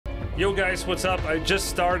Yo guys, what's up? I just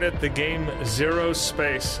started the game Zero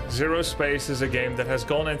Space. Zero Space is a game that has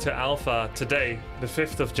gone into alpha today, the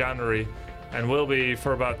 5th of January, and will be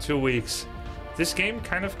for about 2 weeks. This game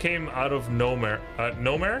kind of came out of nowhere.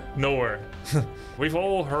 Nowhere. We've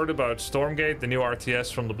all heard about Stormgate, the new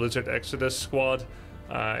RTS from the Blizzard Exodus squad,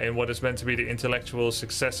 and what is meant to be the intellectual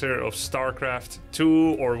successor of StarCraft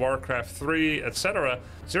 2 or Warcraft 3, etc.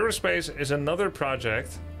 Zero Space is another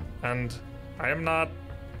project, and I am not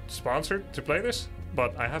sponsored to play this,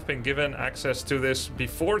 but I have been given access to this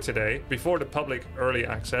before today, before the public early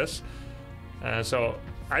access. So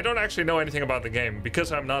I don't actually know anything about the game.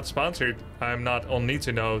 Because I'm not sponsored, I'm not on need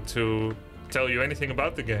to know to tell you anything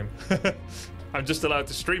about the game. I'm just allowed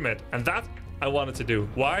to stream it, and that I wanted to do.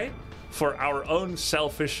 Why? For our own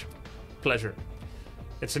selfish pleasure.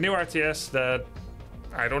 It's a new RTS that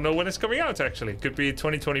I don't know when it's coming out, actually. Could be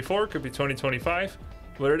 2024, could be 2025,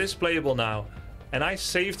 but it is playable now. And I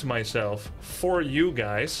saved myself for you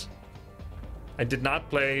guys. I did not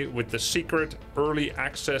play with the secret early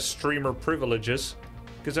access streamer privileges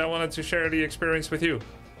because I wanted to share the experience with you.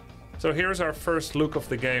 So here's our first look of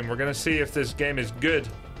the game. We're gonna see if this game is good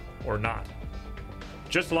or not.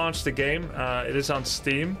 Just launched the game. It is on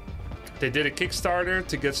Steam. They did a Kickstarter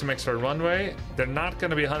to get some extra runway. They're not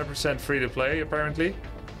gonna be 100% free to play, apparently.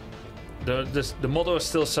 The model is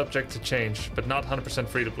still subject to change, but not 100%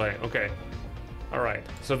 free to play. Okay. All right,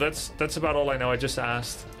 so that's about all I know. I just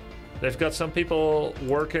asked. They've got some people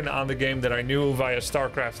working on the game that I knew via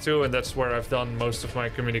StarCraft 2, and that's where I've done most of my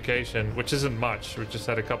communication, which isn't much. We just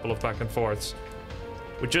had a couple of back and forths.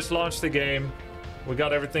 We just launched the game. We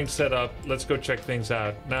got everything set up. Let's go check things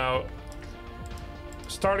out. Now,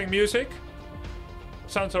 starting music.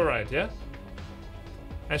 Sounds all right, yeah?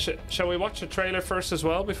 And shall we watch the trailer first as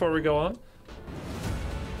well before we go on?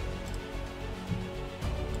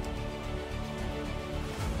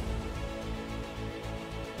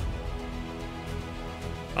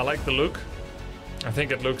 I like the look. I think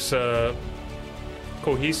it looks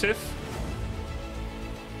cohesive.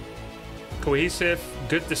 Cohesive,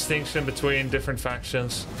 good distinction between different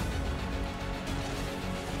factions.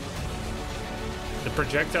 The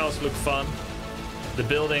projectiles look fun. The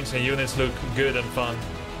buildings and units look good and fun.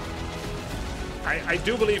 I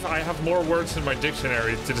do believe I have more words in my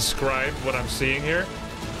dictionary to describe what I'm seeing here.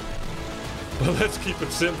 But let's keep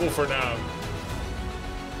it simple for now.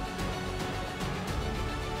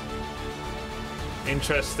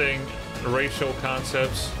 Interesting racial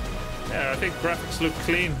concepts. Yeah, I think graphics look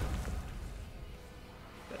clean.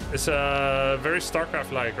 It's very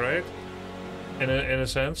StarCraft-like, right? In a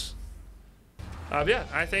sense. Yeah,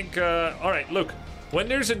 I think. All right, look. When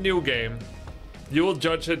there's a new game, you will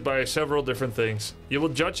judge it by several different things. You will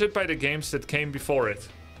judge it by the games that came before it.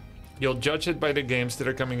 You'll judge it by the games that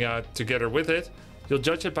are coming out together with it. You'll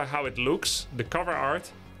judge it by how it looks, the cover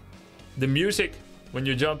art, the music when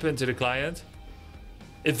you jump into the client.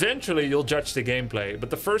 Eventually, you'll judge the gameplay,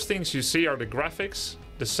 but the first things you see are the graphics,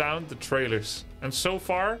 the sound, the trailers. And so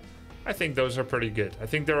far, I think those are pretty good. I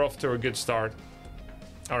think they're off to a good start.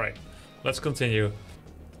 All right, let's continue.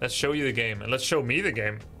 Let's show you the game, and let's show me the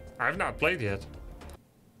game. I've not played yet.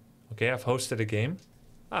 Okay, I've hosted a game.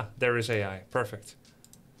 Ah, there is AI. Perfect.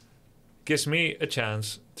 Gives me a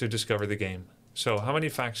chance to discover the game. So, how many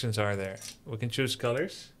factions are there? We can choose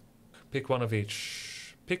colors. Pick one of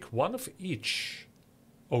each. Pick one of each.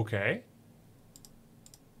 Okay.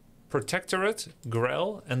 Protectorate,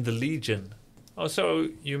 Grell, and the Legion. Oh, so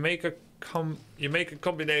you make a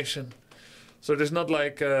combination. So there's not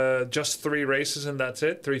like just 3 races and that's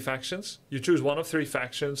it, 3 factions. You choose one of 3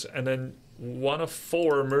 factions and then one of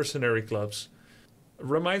 4 mercenary clubs.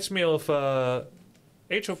 Reminds me of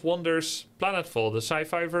Age of Wonders Planetfall, the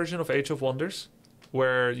sci-fi version of Age of Wonders,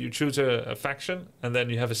 where you choose a faction and then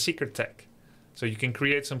you have a secret tech. So you can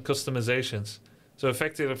create some customizations. So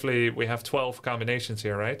effectively, we have 12 combinations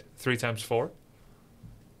here, right? 3 times 4.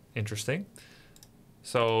 Interesting.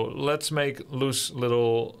 So let's make loose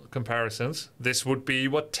little comparisons. This would be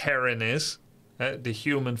what Terran is, the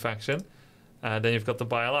human faction. Then you've got the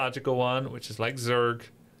biological one, which is like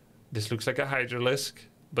Zerg. This looks like a Hydralisk,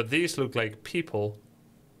 but these look like people.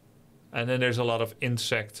 And then there's a lot of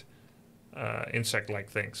insect-like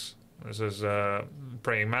things. This is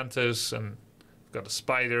praying mantis, and we've got a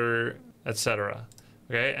spider, etc.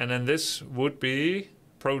 Okay, and then this would be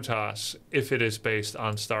Protoss, if it is based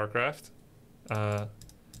on StarCraft.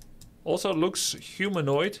 Also looks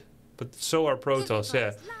humanoid, but so are Protoss,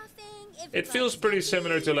 yeah. It feels pretty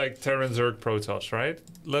similar to like Terran Zerg Protoss, right?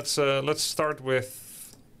 Let's start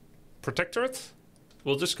with Protectorate.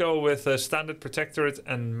 We'll just go with Standard Protectorate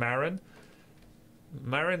and Marin.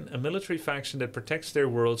 Marin, a military faction that protects their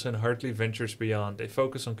worlds and hardly ventures beyond. They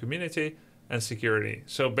focus on community and security.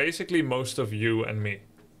 So basically most of you and me.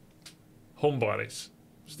 Homebodies.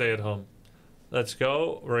 Stay at home. Let's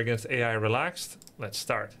go. We're against AI relaxed. Let's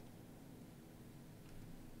start.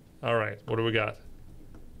 Alright, what do we got?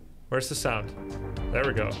 Where's the sound? There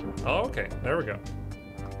we go. Oh, okay. There we go.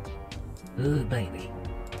 Ooh, baby.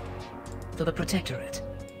 For the Protectorate.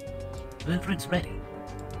 Blueprint's ready.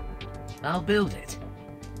 I'll build it.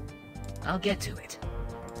 I'll get to it.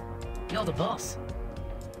 You're the boss.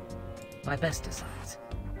 My best designs.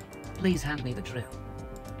 Please hand me the drill.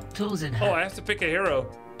 Tools in hand. Oh, I have to pick a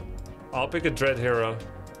hero. I'll pick a Dread hero.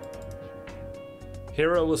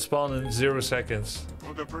 Hero will spawn in 0 seconds.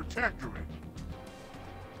 For the Protectorate.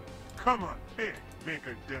 Come on, pick. Make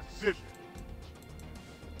a decision.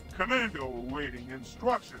 Commando awaiting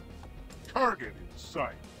instruction. Target in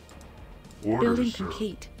sight. Orders, Building sir.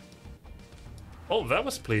 complete. Oh, that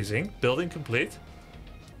was pleasing. Building complete.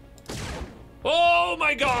 Oh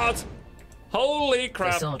my god! Holy The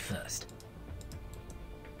crap. sword first.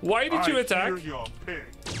 Why did you I attack? hear your pick.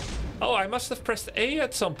 Oh, I must have pressed A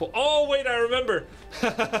at some point. Oh, wait, I remember.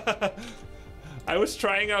 I was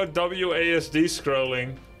trying out WASD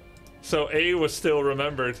scrolling, so A was still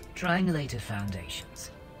remembered. Triangulated foundations.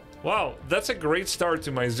 Wow, that's a great start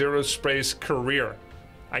to my Zero Space career.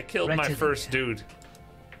 I killed my Rectilinear. first dude.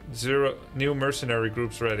 0 new mercenary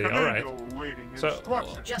groups ready. All right. Commando awaiting So-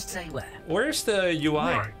 instruction. Just say where. Where's the UI?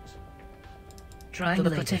 Right.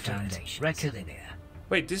 Triangulated foundations. Rectilinear.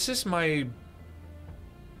 Wait, this is my...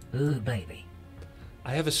 Ooh, baby.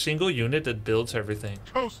 I have a single unit that builds everything.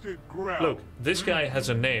 Toasted ground. Look, this guy has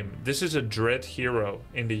a name. This is a Dread hero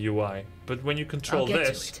in the UI. But when you control I'll get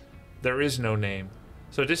to this, it. there is no name.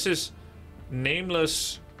 So this is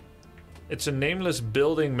nameless... It's a nameless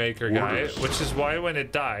building maker guy, Orders. which is why when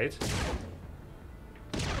it died,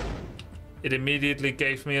 it immediately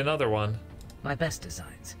gave me another one. My best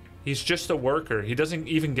designs. He's just a worker. He doesn't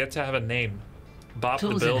even get to have a name. Bob the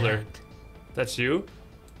Tools in Builder. hand. That's you?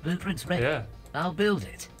 Blueprint's ready. Yeah. I'll build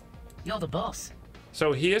it. You're the boss.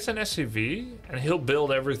 So he has an SCV and he'll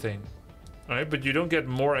build everything. Alright, but you don't get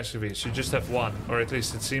more SCVs, you just have one, or at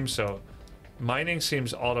least it seems so. Mining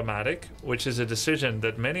seems automatic, which is a decision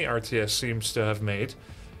that many RTS seems to have made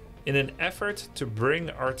in an effort to bring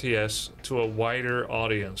RTS to a wider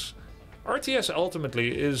audience. RTS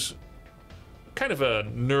ultimately is kind of a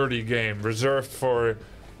nerdy game reserved for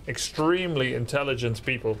extremely intelligent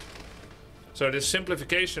people. So this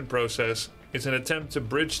simplification process is an attempt to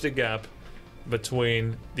bridge the gap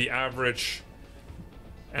between the average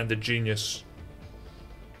and the genius.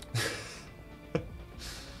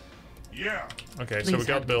 Yeah. Okay, so Please we got hand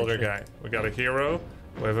me the builder clip. guy. We got a hero.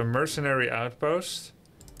 We have a mercenary outpost.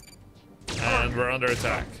 And we're under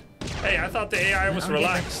attack. Hey, I thought the AI was I'll get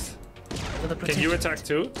relaxed. For the Can you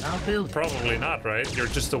Protectorate. attack too? I'll build it. Probably not, right? You're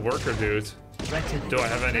just a worker, dude. Rectilinear. Do I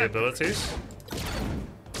have any abilities?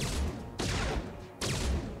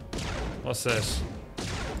 What's this?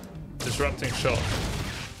 Disrupting shot.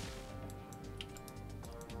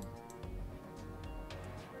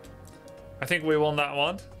 I think we won that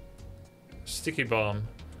one. Sticky bomb.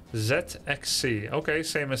 ZXC. Okay,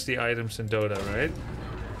 same as the items in Dota, right?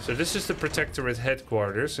 So this is the Protectorate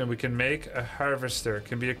headquarters, and we can make a harvester.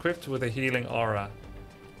 Can be equipped with a healing aura.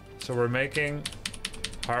 So we're making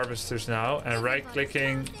harvesters now, and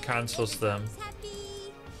right-clicking cancels them.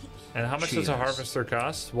 And how much does a harvester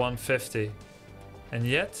cost? 150. And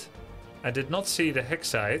yet, I did not see the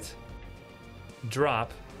hexite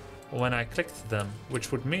drop when I clicked them,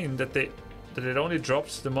 which would mean that it only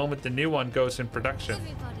drops the moment the new one goes in production.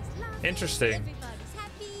 Interesting.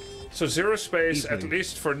 So Zero Space, at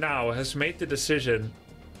least for now, has made the decision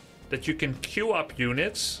that you can queue up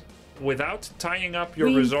units without tying up your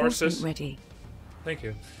resources. Ready. Thank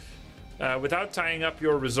you. Without tying up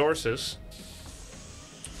your resources.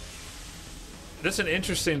 That's an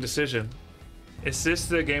interesting decision. Is this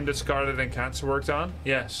the game that Scarlet and Cancer worked on?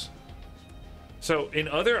 Yes. So in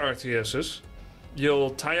other RTSs, you'll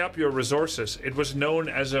tie up your resources. It was known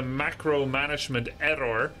as a macro management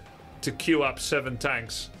error to queue up 7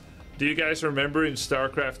 tanks. Do you guys remember in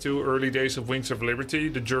StarCraft 2, early days of Wings of Liberty,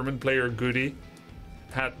 the German player Goody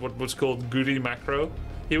had what was called Goody macro?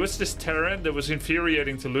 He was this Terran that was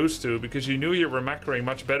infuriating to lose to because you knew you were macroing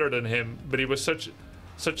much better than him, but he was such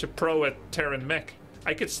a pro at Terran mech.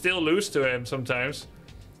 I could still lose to him sometimes,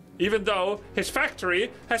 even though his factory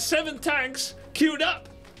has 7 tanks queued up.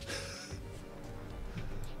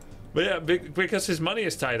 But yeah, because his money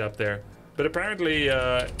is tied up there. But apparently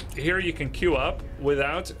here you can queue up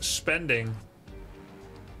without spending.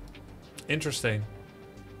 Interesting.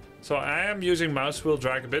 So I am using mouse wheel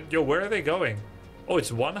drag a bit. Yo, where are they going? Oh,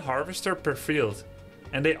 it's one harvester per field.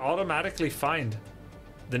 And they automatically find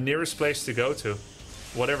the nearest place to go to.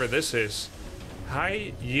 Whatever this is.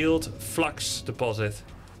 High yield flux deposit.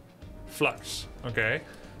 Flux. Okay.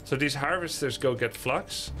 So these harvesters go get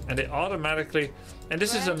flux. And they automatically... And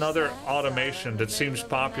this is another automation that seems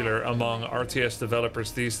popular among RTS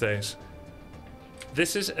developers these days.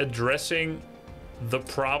 This is addressing the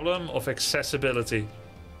problem of accessibility.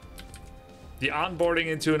 The onboarding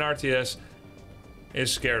into an RTS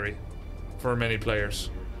is scary for many players.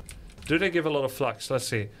 Do they give a lot of flux? Let's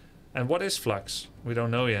see. And what is flux? We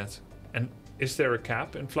don't know yet. And is there a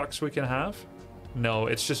cap in flux we can have? No,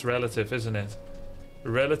 it's just relative, isn't it?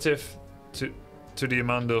 Relative to the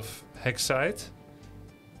amount of hexite.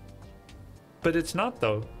 But it's not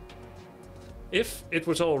though. If it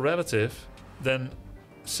was all relative, then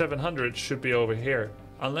 700 should be over here.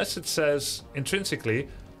 Unless it says intrinsically,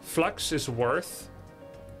 flux is worth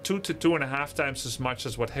 2 to 2.5 times as much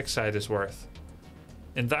as what hexite is worth.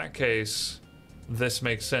 In that case, this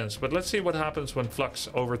makes sense. But let's see what happens when flux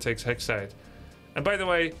overtakes hexite. And by the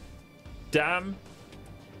way, damn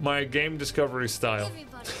my game discovery style.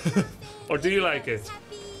 Or do you like it?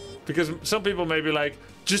 Because some people may be like,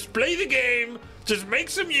 just play the game, just make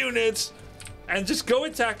some units, and just go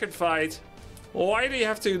attack and fight. Why do you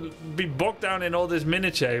have to be bogged down in all this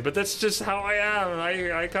miniature? But that's just how I am.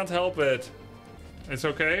 I can't help it. It's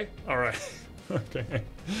okay? Alright. Okay.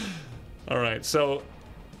 Alright, so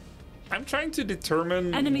I'm trying to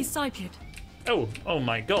determine... Enemy sighted. Oh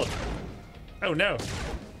my god. Oh no.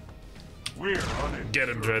 We're on it. Get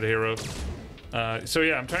him, Dread Hero. So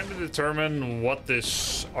yeah, I'm trying to determine what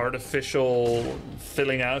this artificial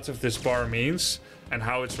filling out of this bar means and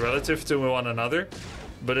how it's relative to one another.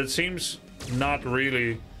 But it seems not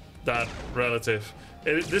really that relative.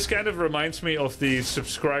 This kind of reminds me of the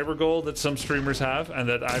subscriber goal that some streamers have and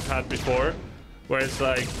that I've had before, where it's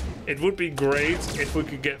like, it would be great if we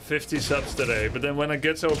could get 50 subs today, but then when it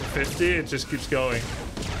gets over 50, it just keeps going.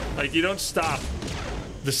 Like, you don't stop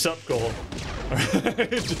the sub goal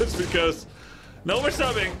just because, no, we're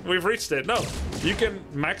subbing, we've reached it. No, you can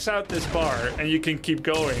max out this bar and you can keep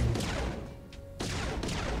going.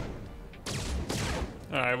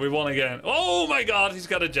 All right, we won again. Oh my god, he's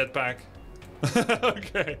got a jetpack.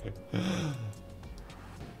 Okay.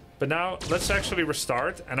 But now let's actually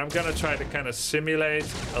restart, and I'm gonna try to kind of simulate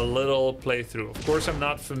a little playthrough. Of course, I'm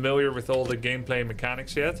not familiar with all the gameplay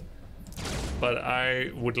mechanics yet, but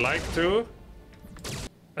I would like to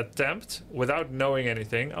attempt without knowing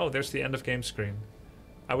anything. Oh, there's the end of game screen.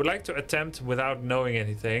 I would like to attempt without knowing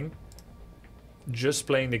anything, just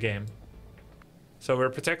playing the game. So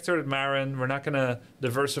we're Protector at Marin. We're not gonna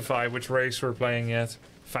diversify which race we're playing yet.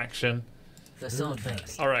 Faction.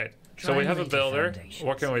 All right. So we have a builder.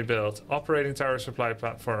 What can we build? Operating tower supply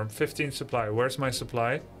platform. 15 supply. Where's my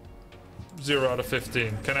supply? 0 out of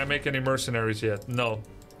 15. Can I make any mercenaries yet? No.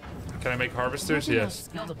 Can I make harvesters? Yes.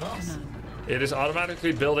 It is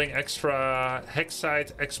automatically building extra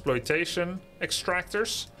hexite exploitation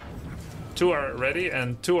extractors. 2 are ready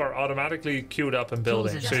and 2 are automatically queued up and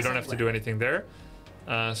building. So you don't have to do anything there.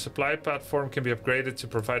 Supply platform can be upgraded to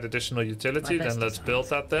provide additional utility. Then let's build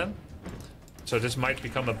that then. So this might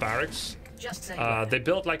become a barracks. They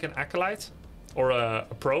built like an acolyte or a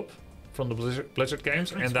probe from the Blizzard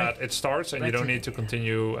games, and that it starts and you don't need to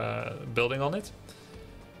continue building on it.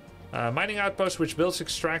 Mining outpost which builds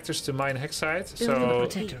extractors to mine hexite. So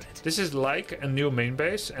this is like a new main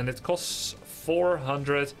base and it costs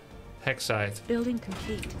 400 hexite. Building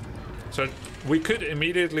complete. So we could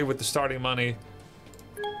immediately with the starting money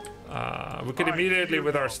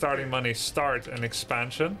with our starting money start an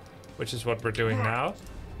expansion, which is what we're doing now.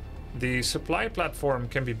 The supply platform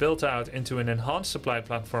can be built out into an enhanced supply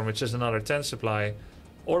platform, which is another 10 supply,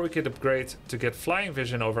 or we could upgrade to get flying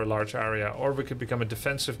vision over a large area, or we could become a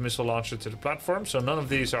defensive missile launcher to the platform. So none of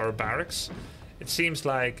these are barracks. It seems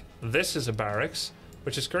like this is a barracks,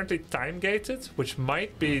 which is currently time gated, which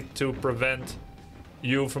might be to prevent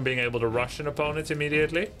you from being able to rush an opponent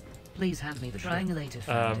immediately. Please hand me the triangulated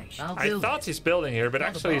foundation. I thought he's building here, but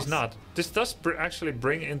actually he's not. This does actually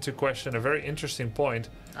bring into question a very interesting point.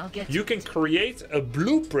 You can create a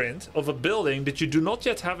blueprint of a building that you do not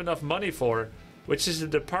yet have enough money for, which is a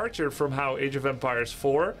departure from how Age of Empires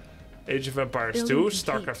 4, Age of Empires 2,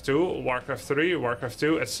 StarCraft 2, Warcraft 3, Warcraft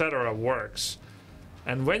 2, etc. works.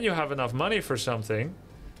 And when you have enough money for something,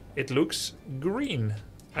 it looks green,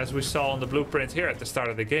 as we saw on the blueprint here at the start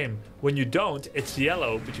of the game. When you don't, it's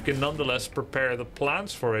yellow, but you can nonetheless prepare the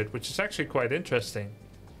plans for it, which is actually quite interesting.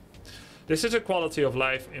 This is a quality of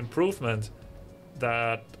life improvement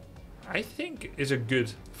that I think is a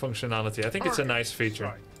good functionality. I think it's a nice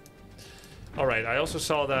feature. Alright, I also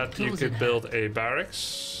saw that you could build a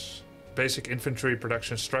barracks, basic infantry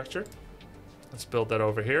production structure. Let's build that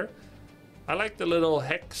over here. I like the little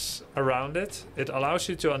hex around it. It allows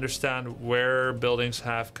you to understand where buildings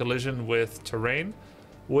have collision with terrain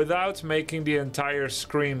without making the entire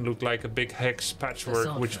screen look like a big hex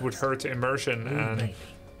patchwork, which would hurt immersion and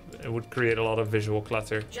it would create a lot of visual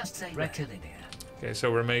clutter. Just say rectilinear. Okay,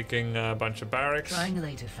 so we're making a bunch of barracks.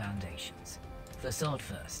 Triangulated foundations. Facade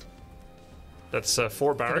first. That's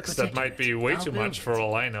 4 barracks. That might be way too much for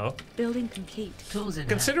all I know. Building complete.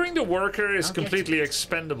 Considering the worker is completely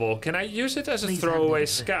expendable, can I use it as a throwaway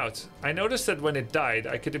scout? I noticed that when it died,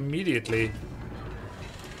 I could immediately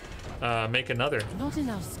make another. Not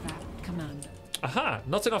enough scrap, Commander. Aha!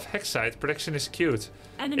 Not enough hexite. Protection is cute.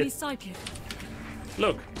 Enemy psychic.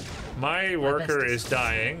 Look, my worker is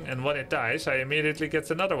dying, and when it dies, I immediately get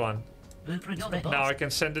another one. Now I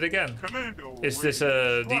can send it again. Is this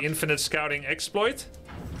the infinite scouting exploit?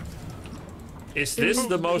 Is this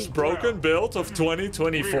the most broken build of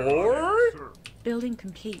 2024? Building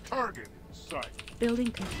complete.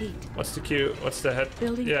 Building complete. What's the queue? What's the head?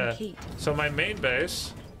 Building complete. So my main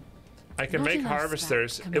base, I can make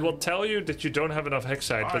harvesters. It will tell you that you don't have enough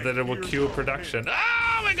hexite, but that it will queue production.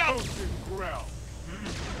 Oh my god!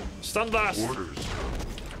 Stun blast.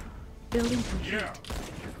 Building complete.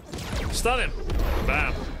 Stun him.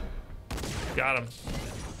 Bam. Got him.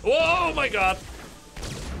 Oh my god.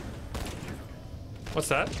 What's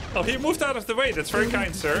that? Oh, he moved out of the way. That's very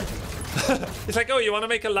kind, sir. He's like, oh, you want to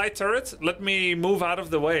make a light turret? Let me move out of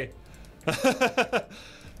the way.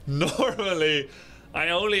 Normally, I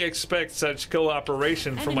only expect such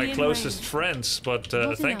cooperation from my closest friends, but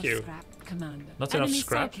thank you. Not enough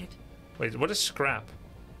scrap? Wait, what is scrap?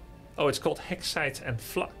 Oh, it's called hexite and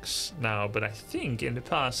flux now, but I think in the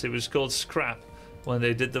past it was called scrap when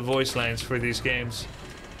they did the voice lines for these games.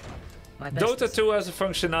 Dota 2 has a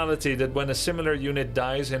functionality that when a similar unit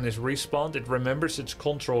dies and is respawned, it remembers its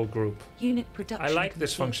control group. Unit production. I like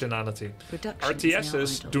this functionality.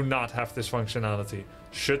 RTSs do not have this functionality.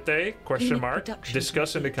 Should they? Question mark.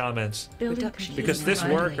 Discuss in the comments. Because this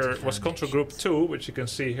worker was control group 2, which you can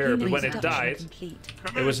see here, but when it died,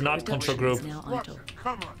 it was not control group.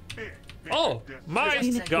 Oh my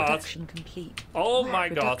god! Oh my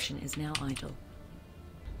god! Is now idle.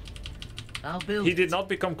 I'll build he did not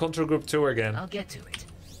become control group 2 again. I'll get to it.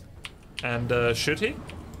 And should he?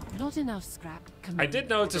 Not enough scrap. Commander. I did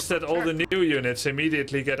notice that all the new units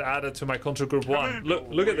immediately get added to my control group 1.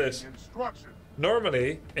 Look at this.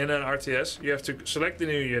 Normally, in an RTS, you have to select the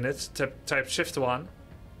new units, type Shift 1,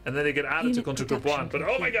 and then they get added to control group 1. But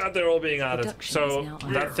oh my god, they're all being added. So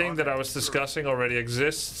that thing that I was discussing already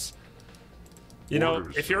exists. You know,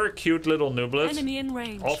 if you're a cute little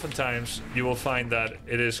nooblet, oftentimes you will find that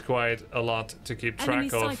it is quite a lot to keep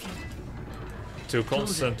track of. To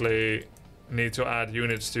constantly need to add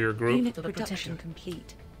units to your group. Unit production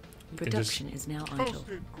complete. Production is now idle.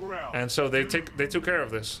 And so they took care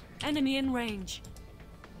of this. Enemy in range.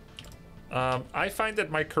 I find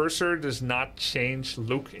that my cursor does not change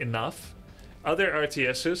look enough. Other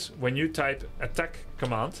RTSs, when you type attack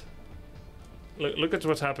command, look at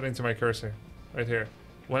what's happening to my cursor. Right here.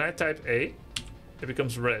 When I type A, it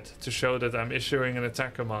becomes red to show that I'm issuing an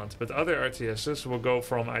attack command. But other RTSs will go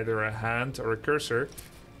from either a hand or a cursor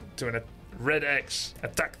to a red X.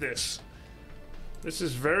 Attack this. This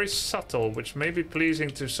is very subtle, which may be pleasing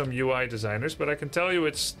to some UI designers, but I can tell you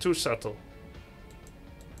it's too subtle.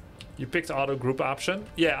 You picked auto group option.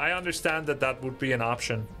 Yeah, I understand that that would be an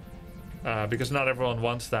option because not everyone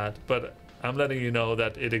wants that, but I'm letting you know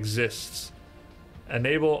that it exists.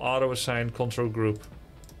 Enable auto assign control group.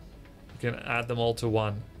 You can add them all to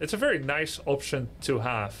one. It's a very nice option to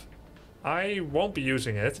have. I won't be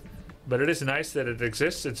using it, but it is nice that it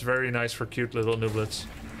exists. It's very nice for cute little nooblets.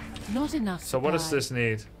 Not enough. So what does this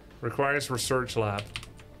need? Requires research lab.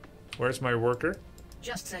 Where's my worker?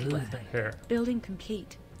 Just say here. Building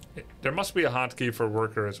complete. There must be a hotkey for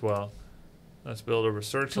worker as well. Let's build a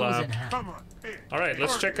research lab. Alright,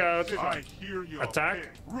 let's check out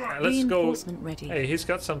attack. Let's go. Ready. Hey, he's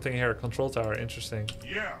got something here. Control tower. Interesting.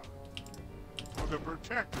 Yeah. For the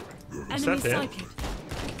protectorate. Is that it?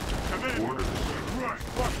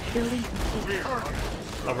 Building complete.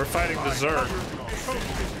 Oh, we're fighting the Zerg.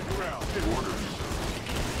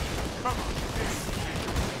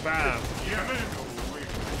 Bam.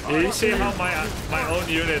 You see how my own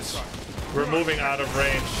units were moving out of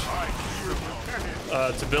range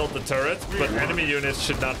to build the turret, but enemy units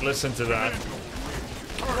should not listen to that.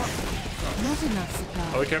 Not enough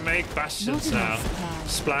supply. Oh, we can make bastions Not now. enough supply.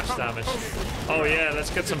 Splash damage. Oh yeah, let's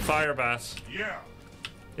get some fire bats. Yeah.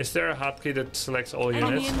 Is there a hotkey that selects all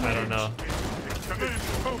units? I don't know.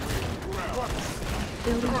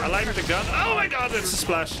 Building I like the gun. Oh my god, it's a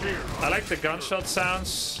splash. I like the gunshot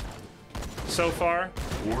sounds so far.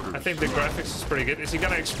 I think the graphics is pretty good. Is he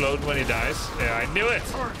gonna explode when he dies? Yeah, I knew it.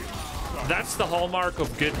 That's the hallmark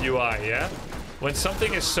of good UI, yeah? When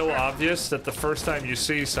something is so obvious that the first time you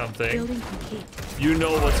see something, building complete. you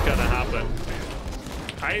know what's gonna happen.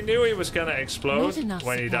 I knew he was gonna explode Not enough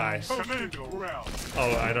when he supply. dies. Commando round.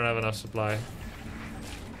 Oh, I don't have enough supply.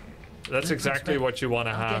 That's exactly what you want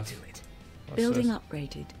to I'll get have. to it. What's Building this?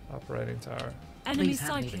 upgraded. Operating tower. Enemy Please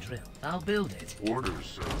hand me the sighted. drill. I'll build it. Orders,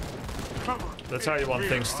 sir. Come on. That's how you want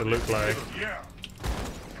things to look like. Yeah.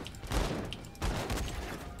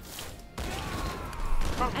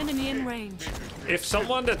 Enemy in range. If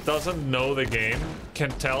someone that doesn't know the game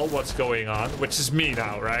can tell what's going on, which is me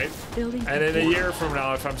now, right? Building And in a complete. year from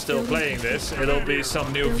now, if I'm still playing this, it'll be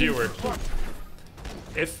some new viewer.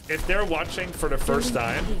 If they're watching for the first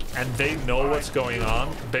time and they know what's going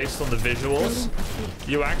on based on the visuals,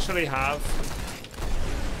 you actually have...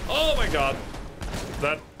 Oh my god!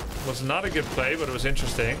 That was not a good play, but it was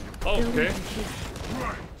interesting. Oh, Building okay.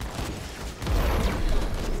 complete.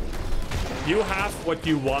 You have what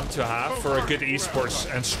you want to have for a good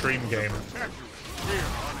esports and stream game.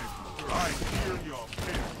 I hear your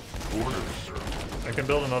pen. Orders, sir. I can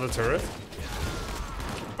build another turret.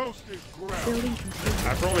 Posted ground. Building complete.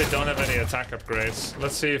 I probably don't have any attack upgrades.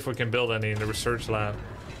 Let's see if we can build any in the research lab.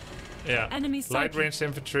 Yeah. Enemy Light sighted. ranged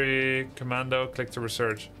infantry, commando, click to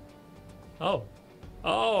research. Oh.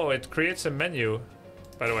 Oh, it creates a menu.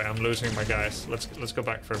 By the way, I'm losing my guys. Let's go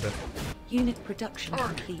back for a bit. Unit production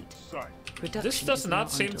complete. Sight. Production This does is not now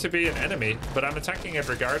seem idle. to be an enemy, but I'm attacking it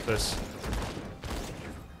regardless.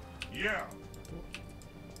 Yeah.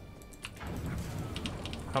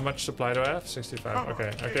 How much supply do I have? 65.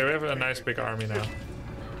 Okay. Okay, we have a nice big army now.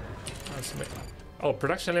 Oh,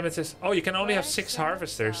 production limit is... Oh, you can only have 6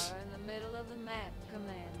 harvesters. In the middle of the map,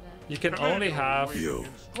 Commander. You can only have Yo.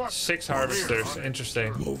 6 harvesters.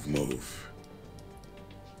 Interesting. Move.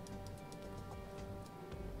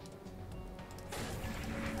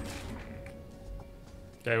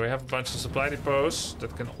 Okay, we have a bunch of supply depots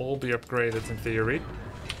that can all be upgraded in theory.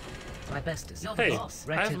 My best is Hey,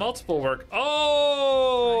 I have multiple work.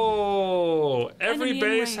 Oh! Every Enemy in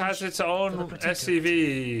base range. has its own For the protectorate.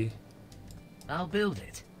 SCV. I'll build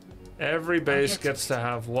it. Every base get to gets to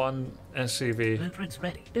have one SCV. Blueprint's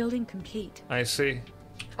ready. Building complete. I see.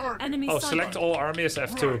 Enemy Oh, sighted. select all army as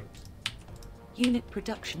F2. Unit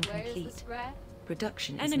production Where's the complete. scrap?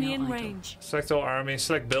 Production is Enemy now in idle. range. Select all army.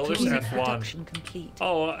 Select builders Unit F1. production complete.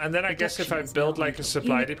 Oh, and then I guess if I Production is build now like a idle.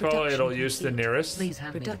 supply Unit depot, production it'll use the complete. nearest. Please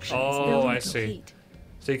hand me the Production drill. is Oh, building I see. complete.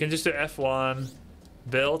 So you can just do F1,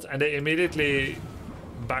 build, and they immediately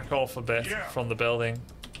back off a bit Yeah. from the building.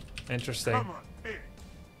 Interesting. Come on, hey.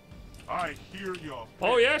 I hear your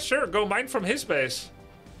Oh yeah, sure. Go mine from his base.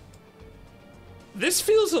 This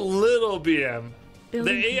feels a little BM.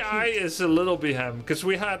 Building The AI complete. is a little BM because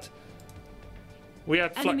we had Enemy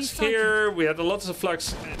flux sighted. here. We had lots of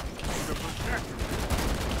flux.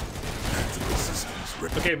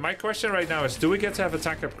 Okay, my question right now is: do we get to have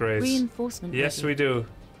attack upgrades? Reinforcement Yes, ready. we do.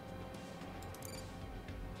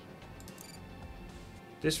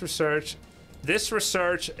 This research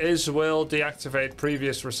will deactivate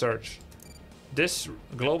previous research. This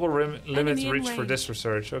global limit Enemy in reached for range. this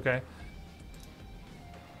research. Okay.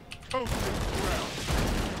 posted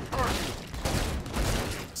ground.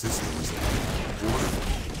 Systems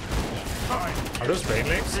Are those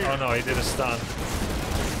banelings? Oh no, he did a stun.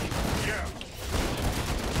 Yeah.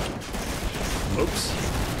 Oops.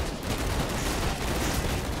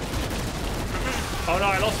 Oh no,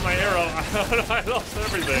 I lost my arrow. Oh no, I lost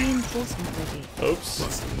everything. Reinforcement ready.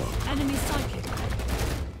 Oops. Enemy sighted.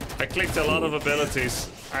 I clicked a lot of abilities.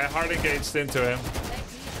 I hard engaged into him.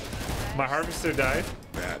 My harvester died.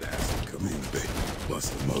 badass community plus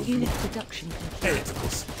the mode Unit production complete.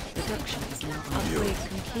 Hey. Production is now upgrade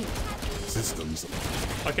complete. systems.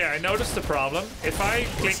 Okay, I noticed the problem. If I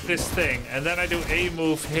click this thing and then I do a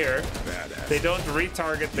move here, Badass. they don't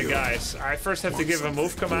retarget the guys. I first have to give a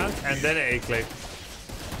move command and then a click.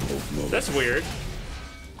 Move. That's weird.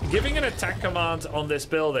 Giving an attack command on this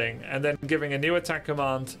building and then giving a new attack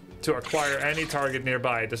command to acquire any target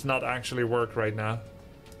nearby does not actually work right now.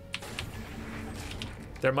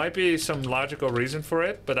 There might be some logical reason for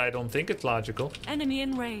it, but I don't think it's logical. Enemy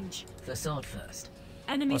in range. Facade first.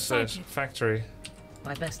 Enemy What's this? sighted. Factory.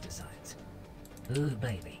 My best designs. Ooh,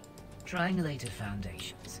 baby. Triangulated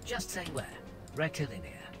foundations. Just say where.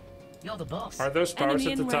 Rectilinear. You're the boss. Are those powers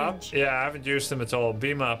Enemy at the in top? range. Yeah, I haven't used them at all.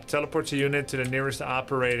 Beam up. Teleports a unit to the nearest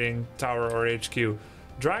operating tower or HQ.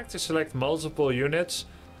 Drag to select multiple units.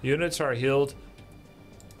 Units are healed.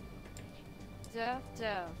 Tough,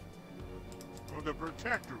 tough. For the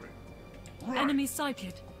Protectorate. Right. Enemy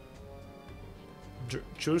sighted.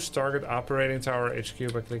 Choose target operating tower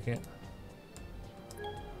HQ by clicking it.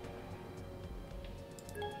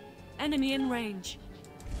 Enemy in range.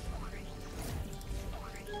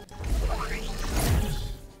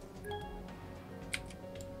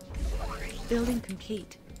 Building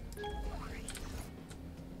complete.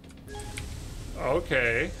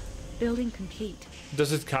 Okay. Building complete.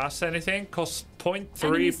 Does it cost anything? Costs Enemy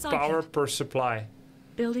 0.3 sighted. power per supply.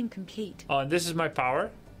 Building complete. Oh, and this is my power?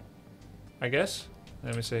 I guess?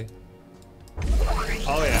 Let me see.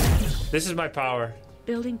 Oh yeah. This is my power.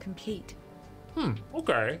 Building complete.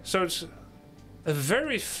 Okay. So it's a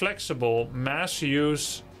very flexible mass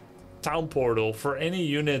use town portal for any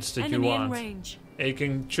units that you Enemy in want. range. And you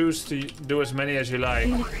can choose to do as many as you like.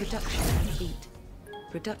 Unit production complete.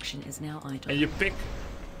 Production is now idle. And you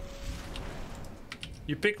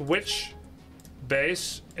pick which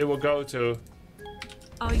base it will go to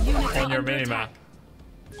Our units on are your under minimap.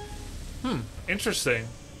 attack. Interesting.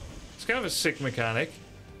 It's kind of a sick mechanic.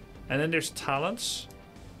 And then there's talents.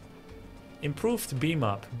 Improved beam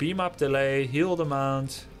up. Beam up delay, healed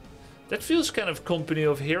amount. That feels kind of Company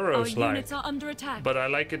of Our Heroes like. units are under attack. But I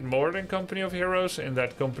like it more than Company of Heroes. In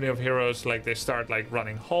that Company of Heroes, like they start like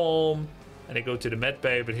running home and they go to the med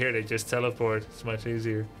bay, but here they just teleport. It's much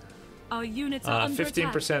easier. Our units are under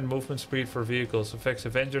attack. 15% movement speed for vehicles. Affects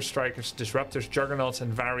Avengers, Strikers, Disruptors, Juggernauts,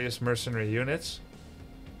 and various mercenary units.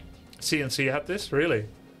 CNC had this? Really?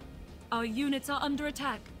 Our units are under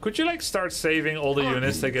attack. Could you like start saving all the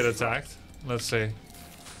units that get attacked? Let's see.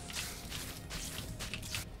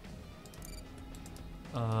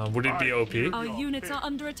 Would it be OP? Our units are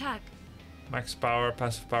under attack. Max power,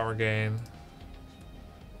 passive power gain.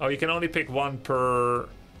 Oh, you can only pick one per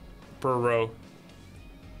row.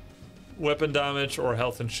 Weapon damage or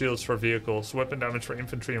health and shields for vehicles. Weapon damage for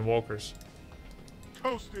infantry and walkers.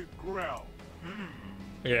 Toasted growl.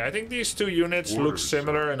 Yeah, I think these two units look Orders,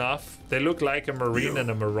 similar enough. They look like a Marine Yo. and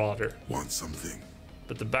a Marauder. Want something?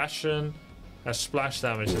 But the Bastion has splash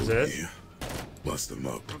damage, is it? Yeah. Bust them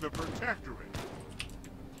up. For the Protectorate.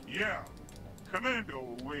 Yeah.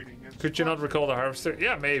 Commando awaiting. Could you not recall the Harvester?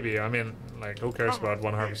 Yeah, maybe. I mean, like, who cares about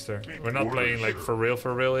one Harvester? We're not playing, like, for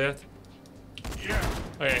real yet. Yeah.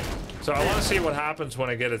 Okay, so I want to see what happens when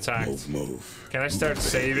I get attacked. Move. Can I start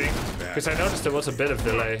saving? Because I noticed there was a bit of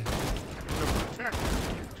delay. For the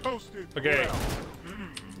Protectorate. Toasted Okay. growl.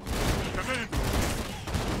 Commando.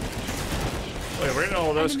 Wait, where did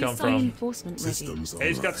all those Enemy come sign from? enforcement ready. Systems Hey,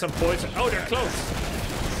 he's got online. some poison. Oh, they're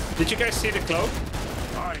cloaked. Did you guys see the cloak?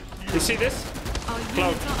 I You see this? Our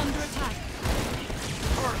Cloak. units are under attack.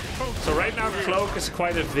 So right now, cloak is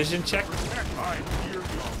quite a vision check. I hear your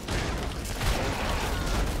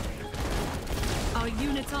Our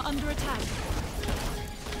units are under attack.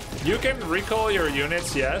 You can recall your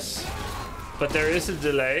units, yes, but there is a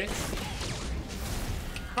delay,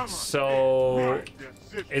 Come on. so Right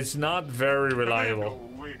decision. it's not very reliable.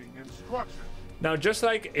 Commando awaiting instruction. Now, just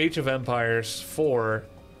like Age of Empires 4,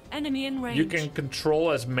 Enemy in range. you can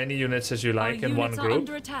control as many units as you like Our in one units are group,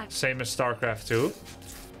 under attack. same as StarCraft 2.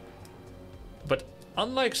 But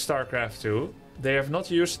unlike StarCraft 2, they have not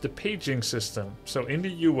used the paging system. So in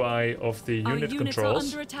the UI of the Our unit units controls, are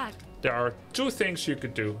under attack. there are two things you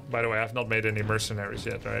could do. By the way, I've not made any mercenaries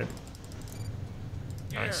yet, right?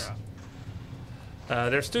 Nice.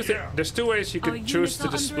 There's two ways you Our could choose units to are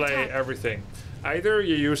under display attack. everything. Either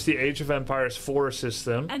you use the Age of Empires 4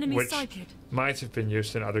 system, Enemy which sighted. might have been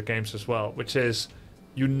used in other games as well, which is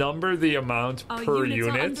you number the amount Our per units are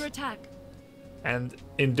unit, under attack. and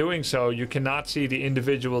in doing so, you cannot see the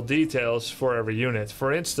individual details for every unit.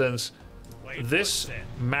 For instance, this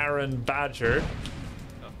Marin Badger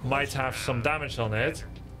might have some damage on it,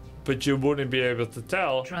 but you wouldn't be able to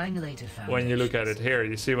tell Triangulated when you look at it foundations. here.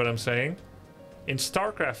 You see what I'm saying? In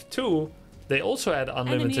StarCraft 2, they also had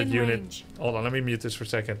unlimited in unit. range. Hold on, let me mute this for a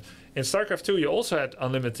second. In StarCraft 2, you also had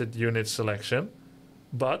unlimited unit selection,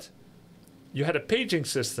 but you had a paging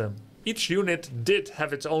system. Each unit did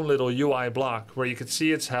have its own little UI block where you could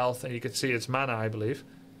see its health and you could see its mana, I believe.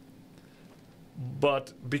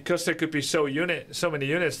 But because there could be so many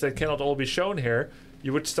units that cannot all be shown here,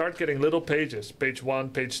 you would start getting little pages. Page 1,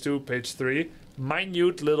 page 2, page 3.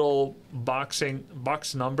 Minute little box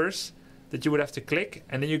numbers that you would have to click.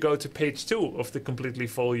 And then you go to page 2 of the completely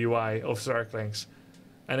full UI of Starclings.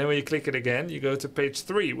 And then when you click it again, you go to page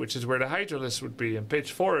 3, which is where the Hydralisk would be, and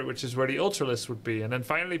page 4, which is where the Ultralisk would be, and then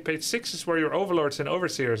finally page 6 is where your Overlords and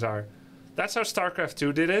Overseers are. That's how StarCraft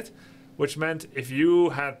 2 did it, which meant if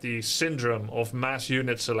you had the syndrome of mass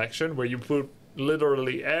unit selection, where you put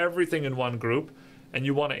literally everything in one group, and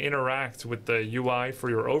you want to interact with the UI for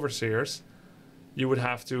your Overseers, you would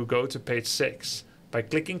have to go to page 6 by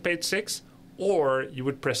clicking page 6, or you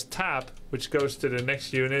would press tab, which goes to the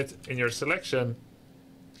next unit in your selection,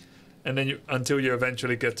 and then until you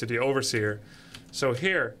eventually get to the Overseer. So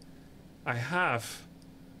here I have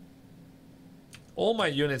all my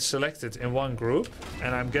units selected in one group,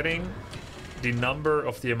 and I'm getting the number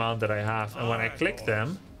of the amount that I have. And when I click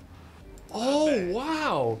them, oh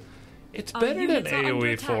wow, it's better than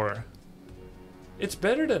AoE 4. It's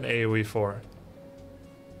better than AoE 4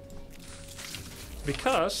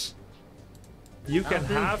 because you can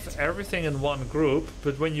have everything in one group,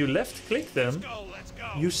 but when you left click them,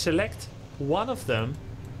 you select one of them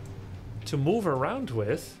to move around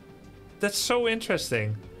with. That's so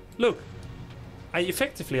interesting. Look, I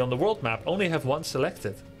effectively on the world map only have one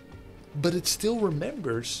selected, but it still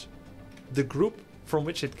remembers the group from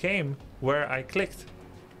which it came where I clicked.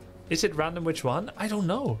 Is it random which one? I don't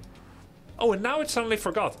know. Oh, and now it suddenly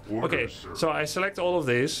forgot. Okay, so I select all of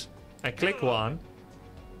these, I click one,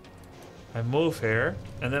 I move here,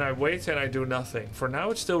 and then I wait and I do nothing. For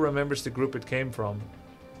now it still remembers the group it came from.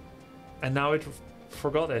 And now it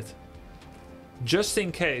forgot it. Just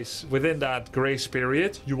in case, within that grace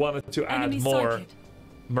period, you wanted to add more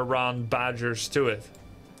Moran Badgers to it.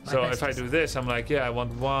 So if I do this, I'm like, yeah, I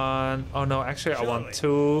want 1. Oh no, actually I want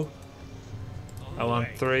 2. I want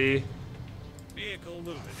 3.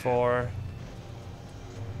 4.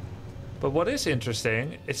 But what is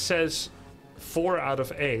interesting, it says 4 out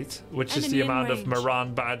of 8, which is the amount of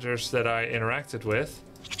Moran Badgers that I interacted with.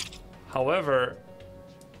 However,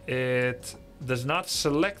 it does not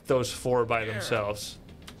select those 4 by themselves.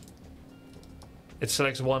 It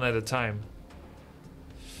selects 1 at a time.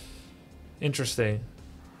 Interesting.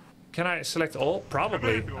 Can I select all?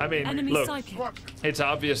 Probably. I mean, look, it's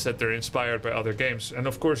obvious that they're inspired by other games. And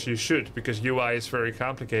of course you should, because UI is very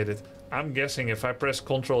complicated. I'm guessing if I press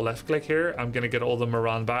Ctrl left click here, I'm gonna get all the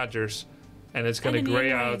Moran Badgers. And it's gonna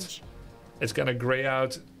gray out. It's gonna gray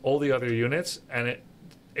out all the other units, and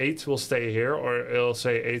 8 will stay here, or it'll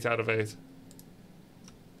say 8 out of 8.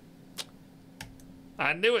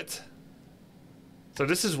 I knew it. So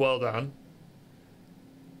this is well done.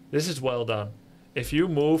 This is well done. If you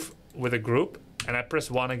move with a group and I press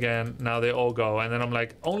 1 again, now they all go, and then I'm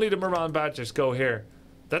like, only the Moran Badgers go here.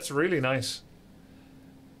 That's really nice.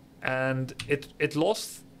 And it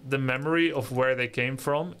lost the memory of where they came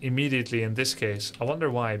from immediately in this case. I wonder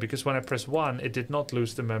why, because when I press 1, it did not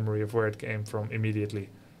lose the memory of where it came from immediately.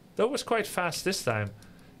 Though it was quite fast this time.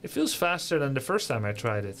 It feels faster than the first time I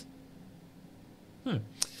tried it.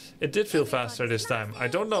 It did feel faster this time. I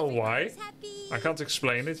don't know why. I can't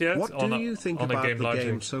explain it yet. What do you think about the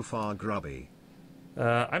game so far, Grubby?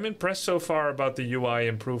 I'm impressed so far about the UI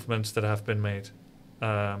improvements that have been made.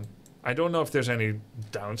 I don't know if there's any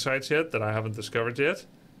downsides yet that I haven't discovered yet.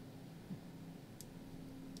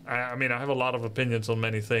 I mean, I have a lot of opinions on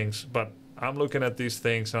many things, but I'm looking at these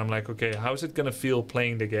things and I'm like, okay, how's it gonna feel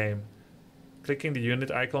playing the game? Clicking the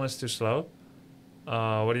unit icon is too slow.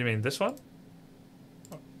 What do you mean, this one?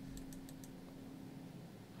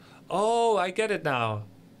 Oh, I get it now.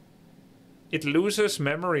 It loses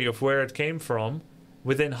memory of where it came from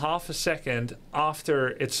within half a second after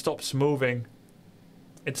it stops moving.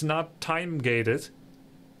 It's not time gated.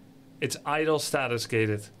 It's idle status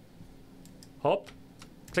gated. Hop.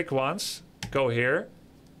 Click once. Go here.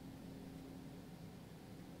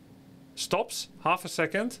 Stops. Half a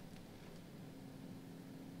second.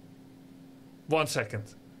 1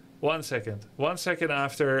 second. 1 second. 1 second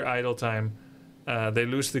after idle time. They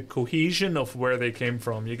lose the cohesion of where they came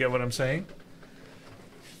from. You get what I'm saying?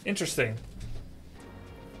 Interesting.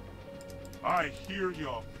 I hear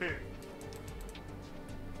your pig.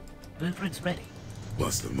 Blueprints ready.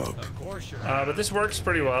 Bust them up. Of course you're But this works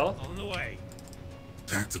pretty well. on the way.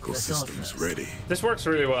 Tactical Let's all systems first. ready. This works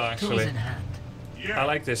really well, Tools actually. in hand. Yeah. I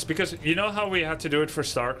like this because you know how we had to do it for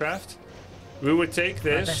StarCraft? We would take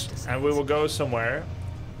this and we will go somewhere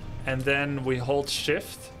and then we hold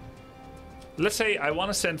shift. Let's say I want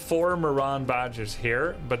to send 4 Moran Badgers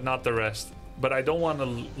here, but not the rest. But I don't want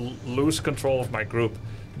to lose control of my group.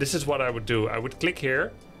 This is what I would do. I would click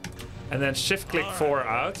here and then shift click 4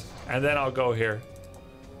 out and then I'll go here.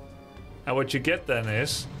 And what you get then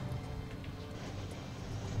is...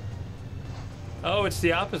 Oh, it's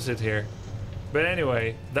the opposite here. But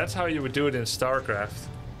anyway, that's how you would do it in StarCraft.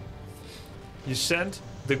 You send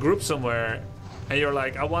the group somewhere, and you're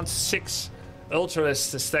like, I want 6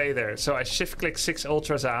 ultras to stay there. So I shift click 6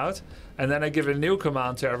 ultras out, and then I give a new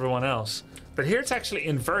command to everyone else. But here it's actually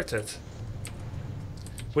inverted,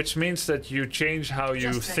 which means that you change how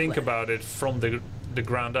you think about it from the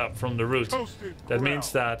ground up, from the root. That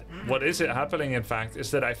means that what is happening, in fact,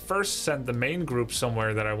 is that I first send the main group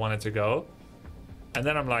somewhere that I wanted to go, and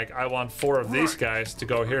then I'm like, I want 4 of these guys to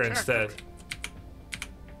go here instead.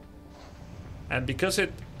 And because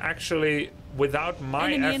it actually, without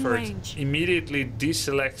my effort, immediately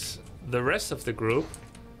deselects the rest of the group,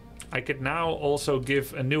 I could now also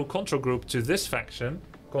give a new control group to this faction,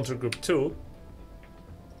 control group 2.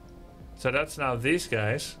 So that's now these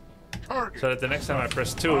guys. So that the next time I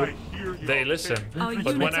press 2, they listen.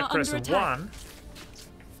 But when I press 1,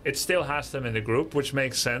 it still has them in the group, which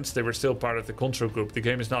makes sense. They were still part of the control group. The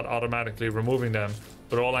game is not automatically removing them.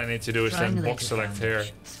 But all I need to do is then box select here.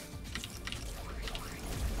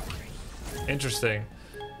 Interesting.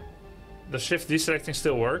 Does shift deselecting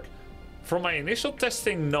still work? From my initial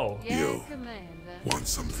testing, no. Yo, want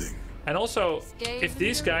something? And also, if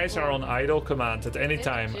these guys are on idle command at any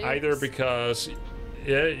time, either because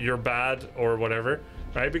you're bad or whatever,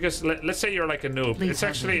 right? Because let's say you're like a noob. It's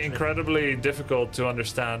actually incredibly difficult to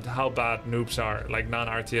understand how bad noobs are, like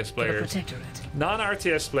non-RTS players.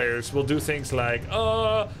 Non-RTS players will do things like,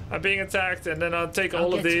 oh, I'm being attacked, and then I'll take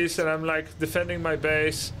all of these, and I'm like defending my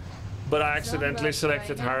base, but I accidentally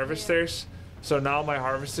selected harvesters. So now my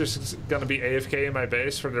harvesters is gonna be AFK in my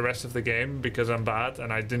base for the rest of the game because I'm bad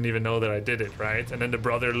and I didn't even know that I did it, right? And then the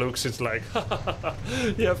brother looks, it's like,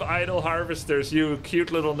 you have idle harvesters, you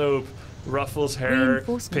cute little noob. Ruffles hair,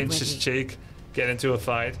 pinches cheek, get into a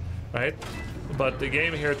fight, right? But the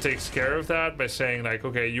game here takes care of that by saying like,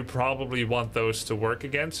 okay, you probably want those to work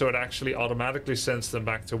again, so it actually automatically sends them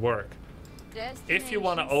back to work. If you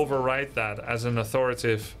want to overwrite that as an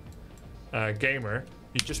authoritative gamer,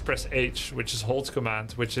 you just press H, which is hold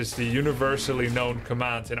command, which is the universally known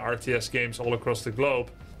command in RTS games all across the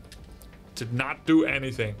globe to not do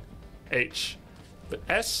anything. H. But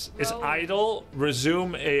S is idle,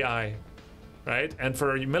 resume AI, right? And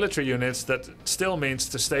for military units, that still means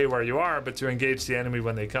to stay where you are, but to engage the enemy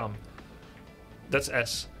when they come. That's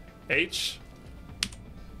S. H,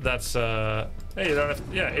 that's, hey, you don't have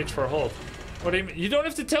to, yeah, H for hold. What do you mean? You don't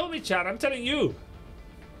have to tell me, chat, I'm telling you.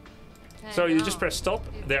 So you just press stop,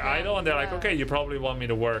 they're idle, and they're like, okay, you probably want me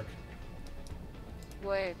to work.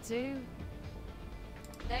 Where to?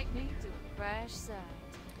 Take me to the crash site.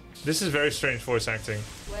 This is very strange voice acting.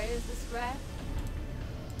 Where's the scrap?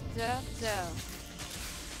 Tough.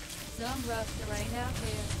 Some rough terrain out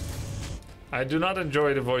here. I do not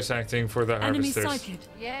enjoy the voice acting for the harvesters. Enemy sighted.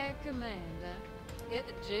 Yeah, Commander. Get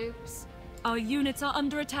the jukes. Our units are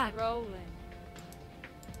under attack. Rolling.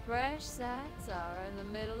 Crash sites are in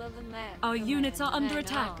the middle of the map. Our units are under Hang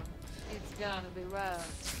attack. on. It's gonna be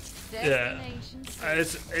rough. Yeah,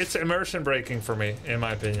 it's immersion breaking for me, in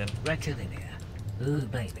my opinion. Rectilinear. Ooh,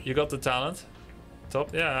 baby. You got the talent?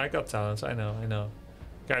 Top? Yeah, I got talents. I know.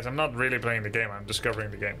 Guys, I'm not really playing the game. I'm discovering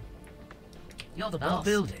the game. You're the boss. I'll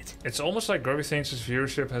build it. It's almost like Grubby thinks his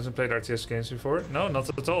viewership hasn't played RTS games before. No, not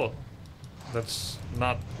at all. That's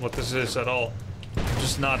not what this is at all. I'm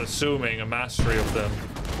just not assuming a mastery of them.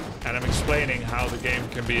 And I'm explaining how the game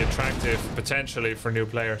can be attractive, potentially, for new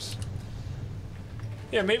players.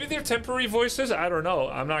 Yeah, maybe they're temporary voices. I don't know.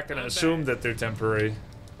 I'm not going to assume that they're temporary.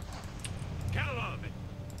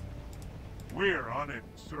 We're on it,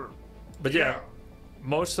 sir. But yeah,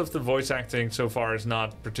 most of the voice acting so far is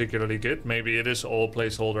not particularly good. Maybe it is all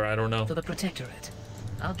placeholder. I don't know. For the Protectorate.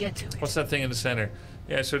 I'll get to it. What's that thing in the center?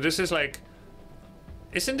 Yeah, so this is like...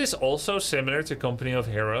 Isn't this also similar to Company of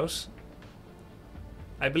Heroes?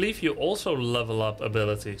 I believe you also level up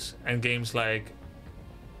abilities. And games like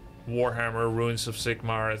Warhammer, Ruins of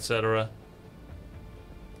Sigmar, etc.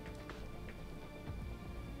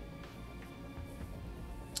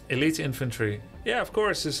 Elite Infantry. Yeah, of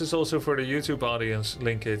course, this is also for the YouTube audience,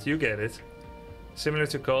 Link it. You get it. Similar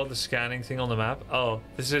to COD, the scanning thing on the map. Oh,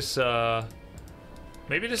 this is...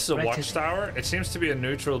 maybe this is a watchtower. It seems to be a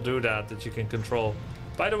neutral doodad that you can control.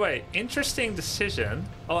 By the way, interesting decision.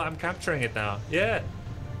 Oh, I'm capturing it now. Yeah.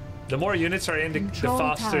 The more units are in, the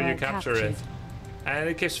faster you capture it. And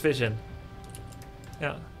it gives vision.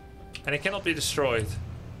 Yeah. And it cannot be destroyed.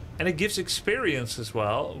 And it gives experience as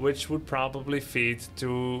well, which would probably feed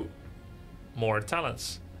to more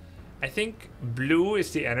talents. I think blue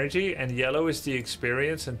is the energy and yellow is the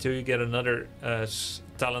experience until you get another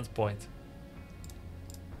talent point.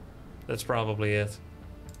 That's probably it.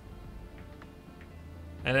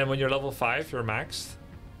 And then when you're level 5, you're maxed.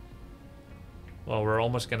 Well, we're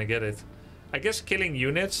almost gonna get it. I guess killing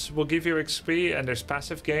units will give you XP, and there's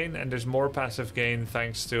passive gain, and there's more passive gain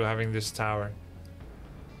thanks to having this tower.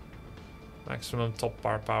 Maximum top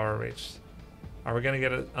bar power reached. Are we gonna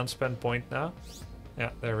get an unspent point now? Yeah,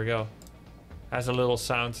 there we go. Has a little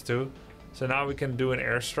sound too. So now we can do an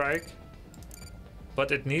airstrike.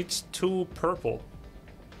 But it needs 2 purple.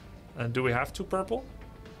 And do we have 2 purple?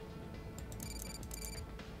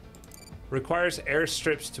 Requires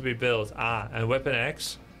airstrips to be built. Ah, and weapon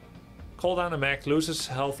X. Call down a mech, loses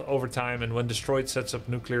health over time, and when destroyed sets up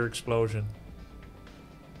nuclear explosion.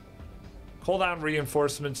 Call down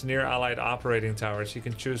reinforcements near allied operating towers. You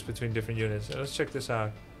can choose between different units. Let's check this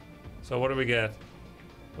out. So what do we get?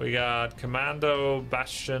 We got Commando,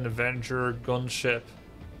 Bastion, Avenger, Gunship,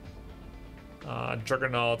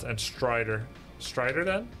 Juggernaut, and Strider. Strider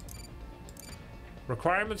then?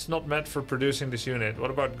 Requirements not met for producing this unit.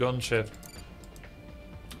 What about Gunship?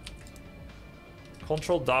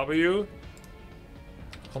 Control W.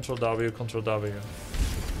 Control W, Control W.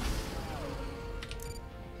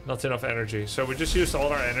 Not enough energy. So we just used all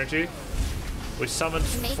our energy. We summoned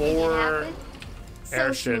 4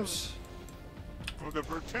 airships. For the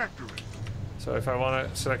Protectorate. So if I want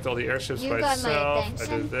to select all the airships by itself, I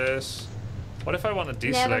do this. What if I want to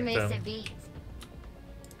deselect them?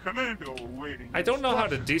 Commando awaiting. I don't know how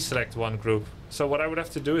to deselect one group. So what I would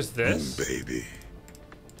have to do is this. Baby.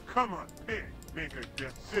 Come on, pig. Make a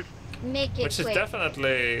decision. Make it Which is quick.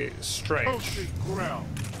 definitely strange. Toasted ground.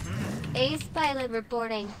 Ace pilot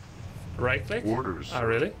reporting. Right click? Orders. Oh,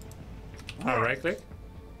 really? Oh, right click?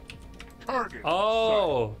 Target.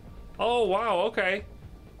 Oh! Oh, wow, okay.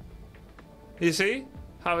 You see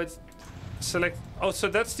how it's select? Oh, so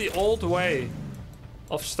that's the old way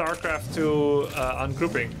of StarCraft 2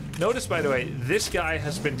 ungrouping. Notice, by the way, this guy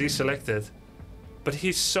has been deselected, but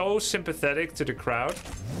he's so sympathetic to the crowd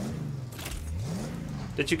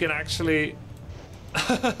that you can actually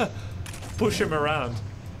push him around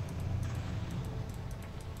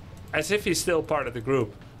as if he's still part of the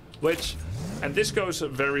group. Which, and this goes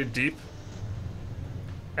very deep.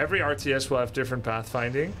 Every RTS will have different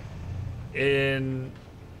pathfinding. In,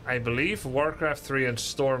 I believe, Warcraft 3 and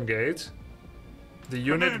Stormgate, the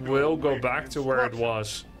unit will go back to where it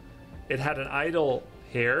was. It had an idle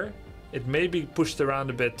here. It may be pushed around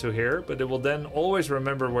a bit to here, but it will then always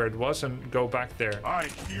remember where it was and go back there.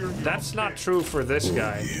 That's not true for this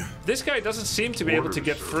guy. This guy doesn't seem to be able to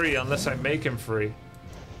get free unless I make him free.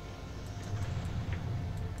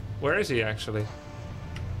 Where is he actually?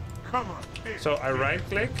 So I right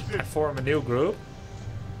click, I form a new group.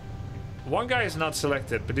 One guy is not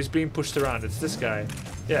selected, but he's being pushed around. It's this guy.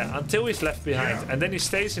 Yeah, until he's left behind. And then he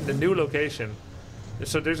stays in the new location.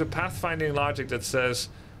 So there's a pathfinding logic that says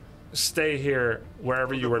stay here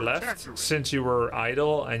wherever you were left, since you were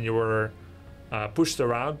idle and you were pushed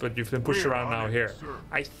around, but you've been pushed around now here.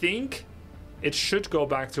 I think it should go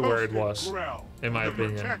back to where it was, in my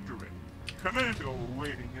opinion.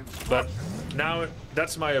 But now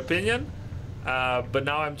that's my opinion, but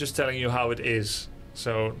now I'm just telling you how it is.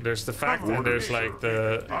 So there's the fact and there's like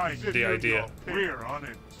the idea.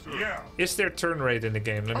 Is there turn rate in the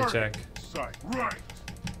game? Let me check. Right.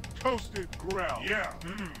 Toasted ground. Yeah.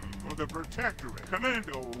 For the Protectorate.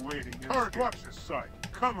 Commando awaiting instruction site.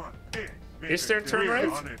 Come on, pig. Is there turn rate?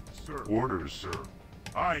 Orders, sir.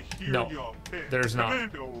 I hear no, there's not.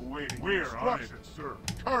 Commando awaiting instruction, sir.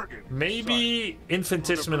 Target. Maybe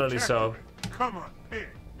infinitesimally so. Come on, pig.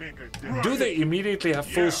 Do they immediately have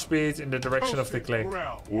full speed in the direction of the click?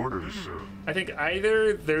 Orders, sir. I think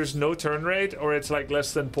either there's no turn rate or it's like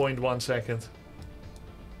less than 0.1 second.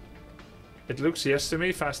 It looks yes to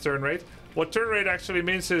me, fast turn rate. What turn rate actually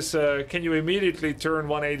means is can you immediately turn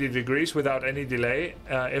 180 degrees without any delay?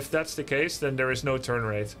 If that's the case, then there is no turn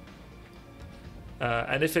rate.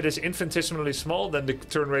 And if it is infinitesimally small, then the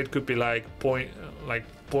turn rate could be like 0.01,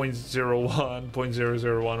 0.001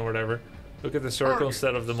 or whatever. Look at the circle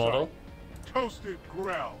instead of the model. Toasted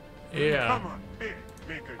ground. Yeah. Come on, pig.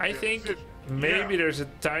 I think maybe there's a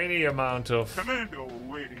tiny amount of Commando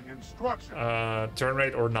awaiting instruction. turn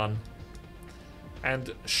rate or none.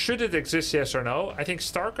 And should it exist, yes or no? I think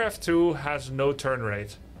StarCraft 2 has no turn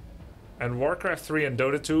rate. And Warcraft 3 and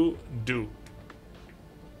Dota 2 do.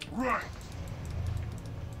 Right.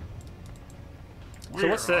 So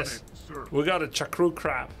what's this? We got a Chakru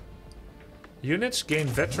Crab. Units gain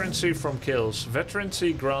veterancy from kills.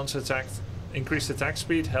 Veterancy grants increased attack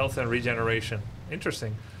speed, health, and regeneration.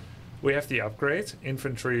 Interesting. We have the upgrade,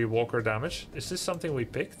 infantry walker damage. Is this something we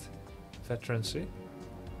picked? Veterancy.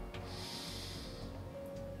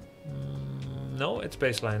 No, it's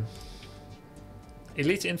baseline.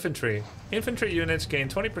 Elite infantry. Infantry units gain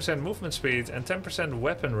 20% movement speed and 10%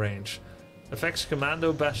 weapon range. Affects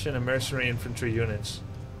commando, bastion, and mercenary infantry units.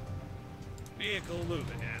 Vehicle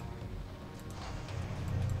moving now.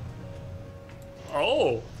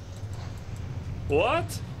 Oh!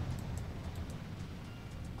 What?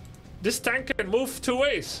 This tank can move 2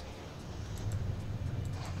 ways.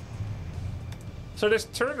 So there's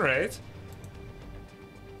turn rate.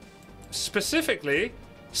 Specifically,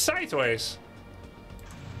 sideways.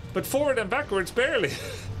 But forward and backwards, barely.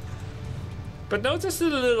 But notice the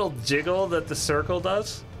little jiggle that the circle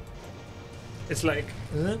does? It's like...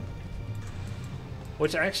 Huh?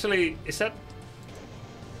 Which actually... Is that...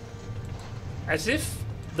 As if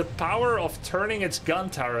the power of turning its gun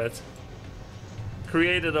turret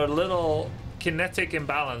created a little kinetic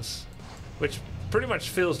imbalance. Which pretty much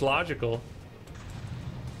feels logical.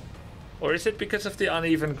 Or is it because of the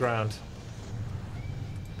uneven ground?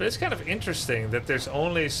 But it's kind of interesting that there's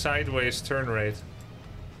only sideways turn rate.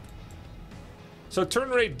 So turn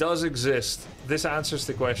rate does exist. This answers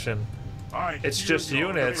the question. It's just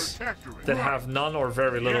units that have none or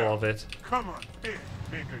very little of it. Come on,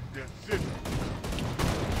 make a decision.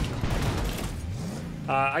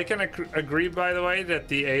 I can agree, by the way, that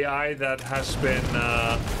the AI that has been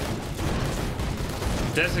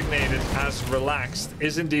designated as relaxed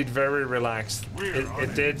is indeed very relaxed.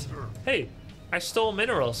 It did. Hey, I stole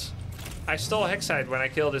minerals. I stole hexite when I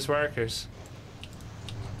killed his workers.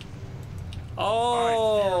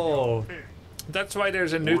 Oh, that's why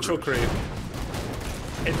there's a neutral creep.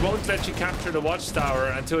 It won't let you capture the watchtower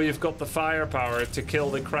until you've got the firepower to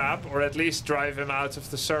kill the crab, or at least drive him out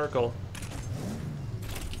of the circle.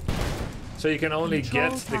 So you can only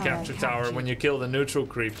get the capture tower when you kill the neutral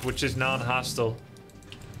creep, which is non-hostile.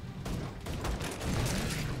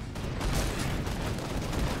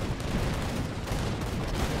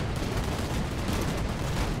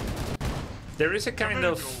 There is a kind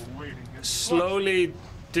of slowly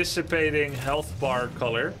dissipating health bar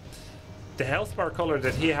color. The health bar color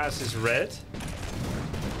that he has is red.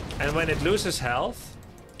 And when it loses health,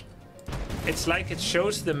 it's like it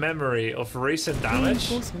shows the memory of recent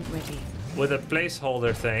damage with a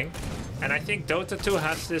placeholder thing. And I think Dota 2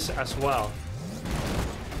 has this as well.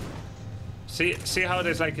 See how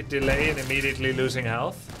there's like a delay in immediately losing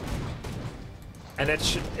health? And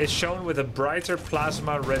it's shown with a brighter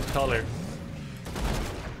plasma red color.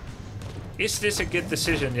 Is this a good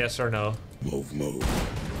decision, yes or no? Move.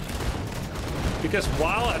 Because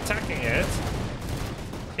while attacking it,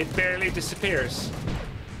 it barely disappears.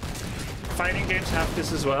 Fighting games have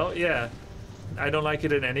this as well, yeah. I don't like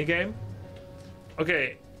it in any game.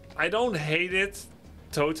 Okay, I don't hate it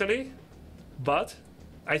totally, but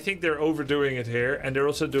I think they're overdoing it here, and they're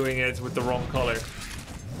also doing it with the wrong color.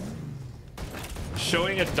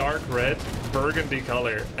 Showing a dark red, burgundy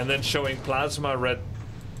color, and then showing plasma red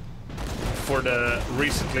for the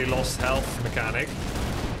recently lost health mechanic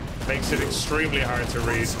makes it extremely hard to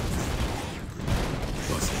read.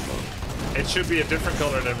 It should be a different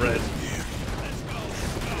color than red.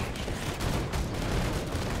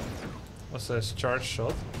 What's this? Charge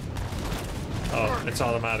shot? Oh, it's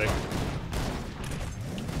automatic.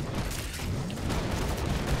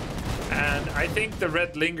 And I think the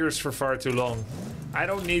red lingers for far too long. I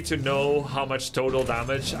don't need to know how much total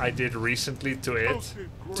damage I did recently to it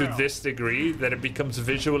to this degree that it becomes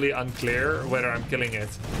visually unclear whether I'm killing it.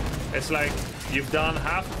 It's like, you've done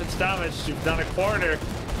half of its damage, you've done a quarter.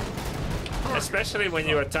 Especially when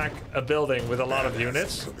you attack a building with a lot of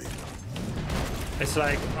units. It's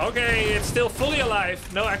like, okay, it's still fully alive.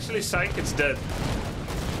 No, actually, psych, it's dead.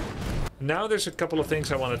 Now there's a couple of things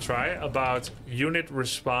I want to try about unit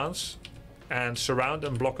response and surround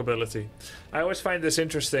and blockability. I always find this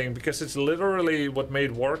interesting because it's literally what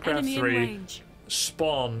made Warcraft 3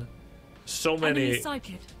 spawn so many...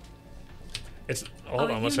 It's...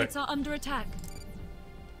 Hold on one sec. Are under attack.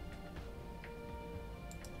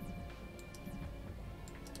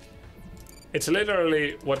 It's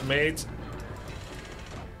literally what made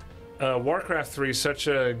Warcraft 3 such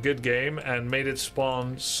a good game and made it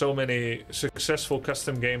spawn so many successful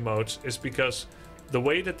custom game modes is because the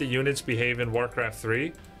way that the units behave in Warcraft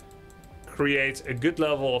 3 creates a good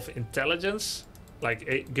level of intelligence,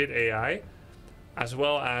 like good AI, as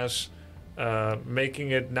well as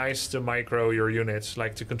making it nice to micro your units,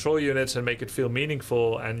 like to control units and make it feel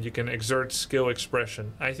meaningful, and you can exert skill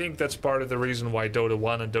expression. I think that's part of the reason why Dota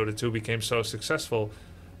 1 and Dota 2 became so successful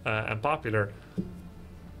and popular.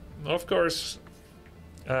 Of course,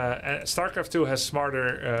 StarCraft 2 has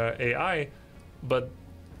smarter AI, but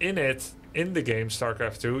in the game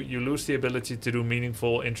StarCraft 2, you lose the ability to do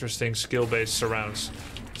meaningful, interesting, skill-based surrounds.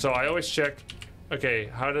 So I always check, okay,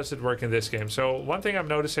 how does it work in this game? So one thing I'm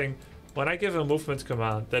noticing, when I give a movement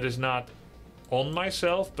command that is not on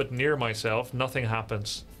myself, but near myself, nothing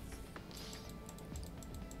happens.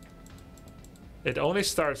 It only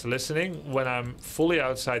starts listening when I'm fully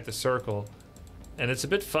outside the circle. And it's a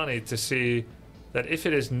bit funny to see that if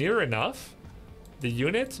it is near enough, the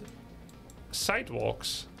unit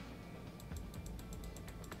sidewalks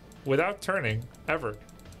without turning, ever.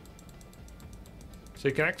 So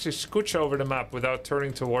you can actually scooch over the map without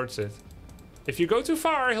turning towards it. If you go too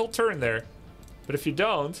far, he'll turn there. But if you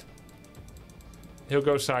don't, he'll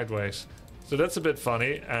go sideways. So that's a bit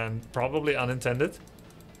funny and probably unintended.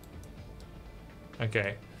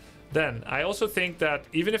 Okay. Then, I also think that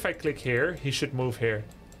even if I click here, he should move here.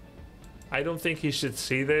 I don't think he should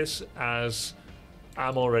see this as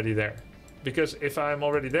I'm already there. Because if I'm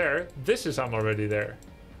already there, this is I'm already there.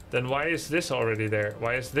 Then why is this already there?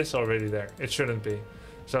 Why is this already there? It shouldn't be.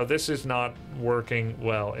 So this is not working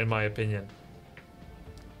well, in my opinion.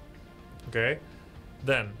 Okay.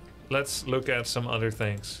 Then, let's look at some other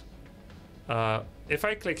things. If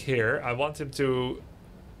I click here, I want him to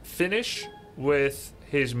finish with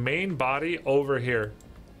his main body over here.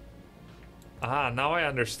 Ah, now I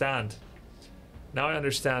understand. Now I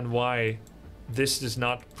understand why this does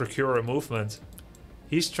not procure a movement.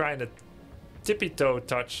 He's trying to tippy-toe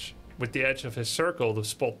touch with the edge of his circle the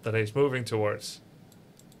spot that he's moving towards.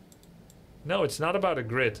 No, it's not about a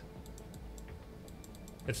grid.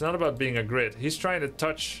 It's not about being a grid. He's trying to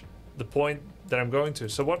touch the point that I'm going to.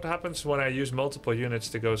 So what happens when I use multiple units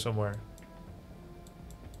to go somewhere?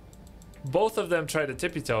 Both of them try to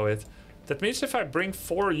tippy-toe it. That means if I bring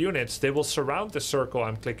 4 units, they will surround the circle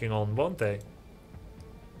I'm clicking on, won't they?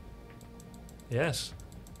 Yes.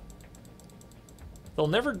 They'll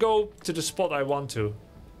never go to the spot I want to.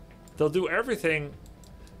 They'll do everything.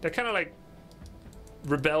 They're kind of like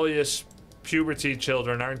rebellious puberty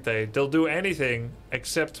children, aren't they? They'll do anything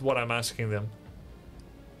except what I'm asking them.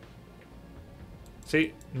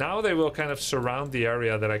 See, now they will kind of surround the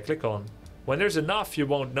area that I click on. When there's enough, you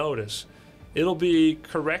won't notice. It'll be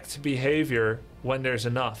correct behavior when there's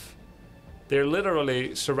enough. They're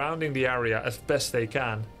literally surrounding the area as best they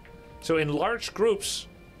can. So in large groups,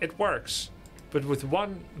 it works. But with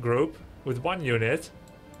one group, with one unit,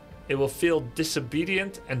 it will feel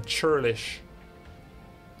disobedient and churlish.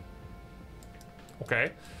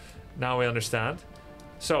 Okay, now we understand.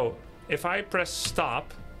 So if I press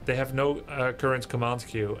stop, they have no current command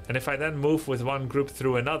queue. And if I then move with one group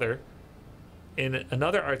through another, in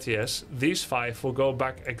another RTS, these 5 will go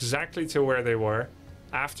back exactly to where they were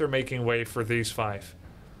after making way for these 5.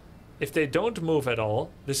 If they don't move at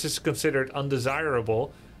all, this is considered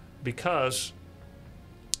undesirable because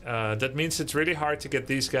that means it's really hard to get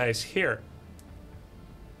these guys here.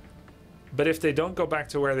 But if they don't go back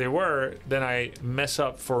to where they were, then I mess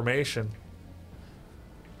up formation.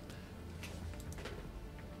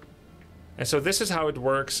 And so this is how it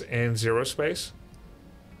works in Zero Space.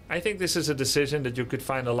 I think this is a decision that you could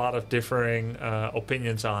find a lot of differing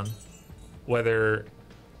opinions on. Whether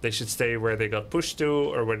they should stay where they got pushed to,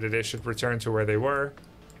 or whether they should return to where they were.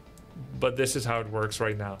 But this is how it works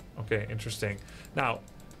right now. Okay, interesting. Now,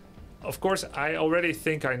 of course, I already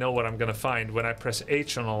think I know what I'm going to find when I press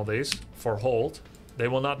H on all these for hold. They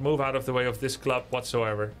will not move out of the way of this club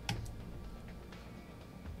whatsoever.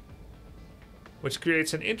 Which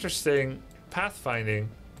creates an interesting pathfinding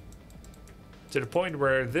to the point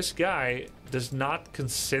where this guy does not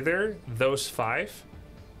consider those 5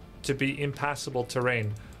 to be impassable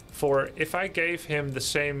terrain. For if I gave him the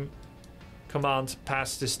same command,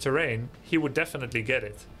 pass this terrain, he would definitely get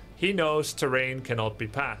it. He knows terrain cannot be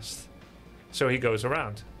passed. So he goes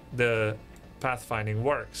around. The pathfinding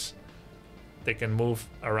works. They can move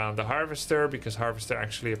around the harvester because harvester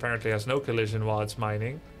actually apparently has no collision while it's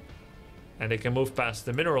mining. And they can move past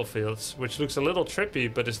the mineral fields, which looks a little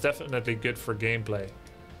trippy, but is definitely good for gameplay.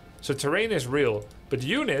 So terrain is real, but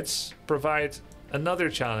units provide another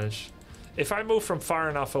challenge. If I move from far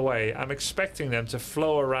enough away, I'm expecting them to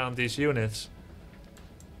flow around these units.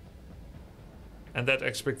 And that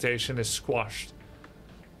expectation is squashed.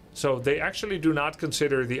 So they actually do not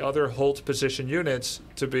consider the other hold position units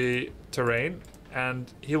to be terrain,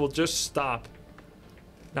 and he will just stop.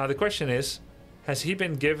 Now the question is, has he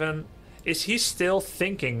been given... Is he still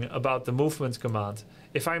thinking about the movement command?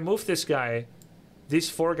 If I move this guy,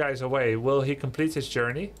 these 4 guys away, will he complete his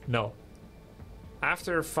journey? No.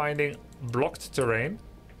 After finding blocked terrain,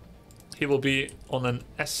 he will be on an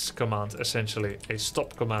S command, essentially, a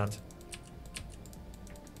stop command.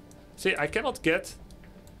 See, I cannot get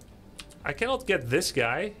this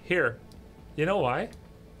guy here. You know why?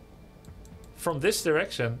 From this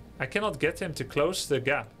direction, I cannot get him to close the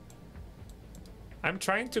gap. I'm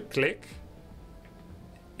trying to click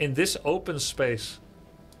in this open space.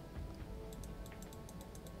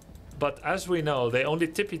 But as we know, they only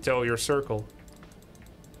tippy-toe your circle.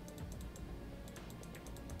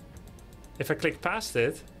 If I click past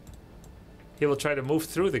it, he will try to move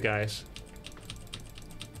through the guys.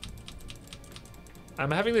 I'm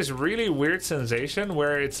having this really weird sensation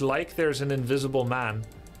where it's like there's an invisible man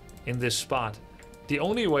in this spot. The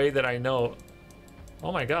only way that I know...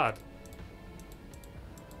 Oh my god.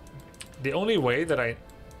 The only way that I...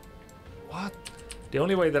 What? The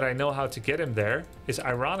only way that I know how to get him there is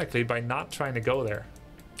ironically by not trying to go there.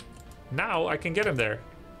 Now I can get him there.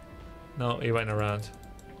 No, he went around.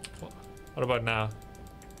 What about now?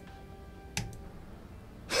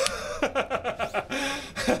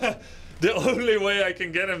 The only way I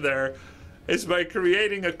can get him there is by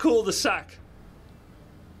creating a cul-de-sac.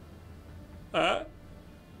 I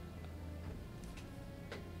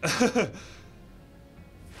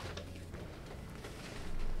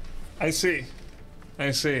see.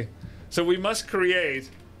 I see. So we must create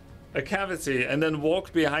a cavity and then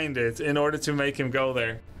walk behind it in order to make him go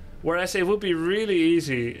there. Whereas it would be really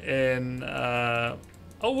easy in... Oh,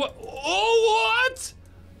 what?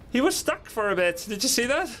 He was stuck for a bit. Did you see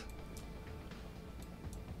that?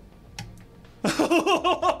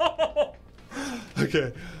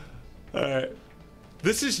 Okay. Alright.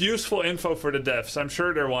 This is useful info for the devs. I'm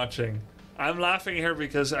sure they're watching. I'm laughing here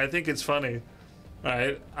because I think it's funny.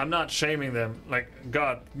 Right? I'm not shaming them. Like,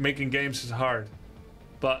 God, making games is hard.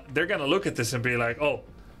 But they're gonna look at this and be like, oh,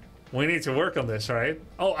 we need to work on this, right?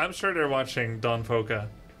 Oh, I'm sure they're watching Don Poca.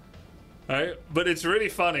 Right? But it's really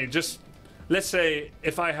funny. Just, let's say,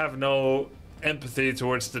 if I have no empathy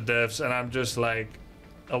towards the devs and I'm just like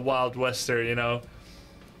a Wild Wester, you know?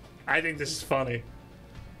 I think this is funny.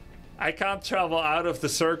 I can't travel out of the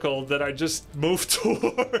circle that I just moved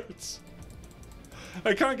towards.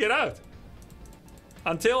 I can't get out.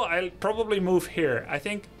 Until I probably move here. I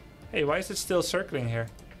think... Hey, why is it still circling here?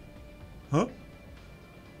 Huh?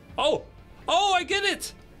 Oh! Oh, I get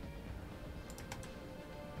it!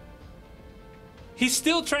 He's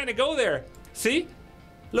still trying to go there. See?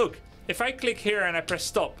 Look, if I click here and I press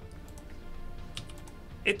stop,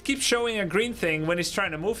 it keeps showing a green thing when he's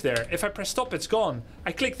trying to move there. If I press stop, it's gone.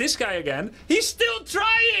 I click this guy again. He's still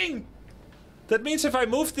trying! That means if I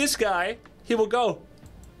move this guy, he will go.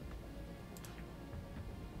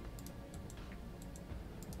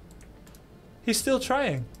 He's still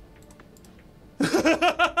trying.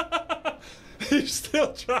 He's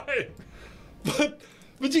still trying.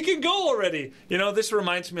 But you can go already. You know, this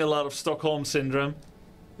reminds me a lot of Stockholm Syndrome.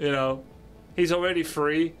 You know, he's already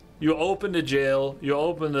free. You open the jail, you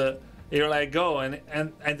open the... You're like, go, and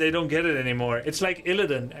they don't get it anymore. It's like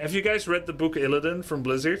Illidan. Have you guys read the book Illidan from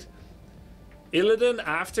Blizzard? Illidan,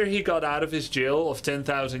 after he got out of his jail of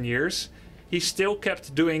 10,000 years, he still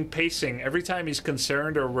kept doing pacing. Every time he's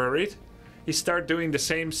concerned or worried, he started doing the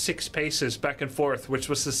same 6 paces back and forth, which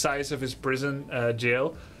was the size of his prison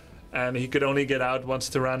jail. And he could only get out once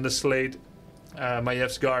Tyrande slayed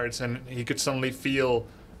Mayev's guards, and he could suddenly feel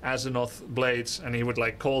Azimuth blades, and he would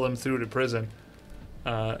like call them through the prison.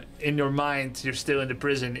 In your mind, you're still in the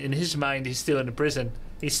prison. In his mind, he's still in the prison.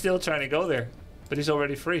 He's still trying to go there, but he's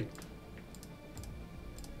already free.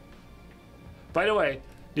 By the way,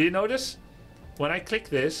 do you notice? When I click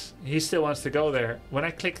this, he still wants to go there. When I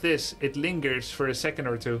click this, it lingers for a second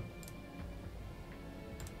or two.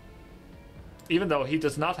 Even though he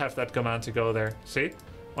does not have that command to go there. See?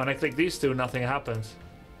 When I click these two, nothing happens.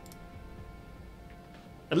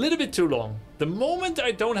 A little bit too long. The moment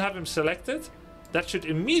I don't have him selected, that should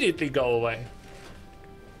immediately go away.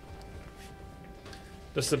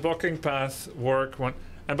 Does the blocking path work when...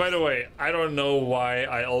 And by the way, I don't know why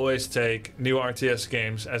I always take new RTS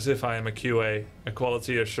games as if I am a QA, a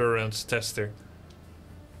quality assurance tester.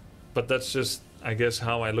 But that's just, I guess,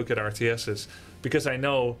 how I look at RTSs. Because I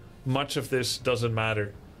know much of this doesn't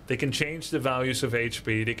matter. They can change the values of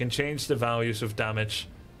HP, they can change the values of damage,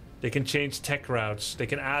 they can change tech routes, they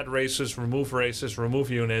can add races,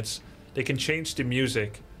 remove units, they can change the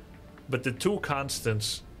music. But the two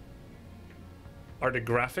constants are the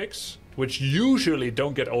graphics, which usually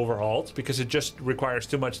don't get overhauled because it just requires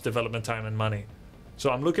too much development time and money.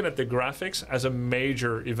 So I'm looking at the graphics as a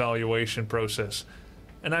major evaluation process.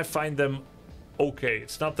 And I find them okay.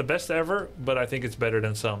 It's not the best ever, but I think it's better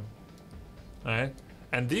than some. Alright?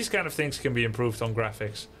 And these kind of things can be improved on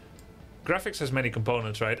graphics. Graphics has many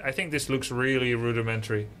components, right? I think this looks really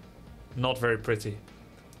rudimentary. Not very pretty.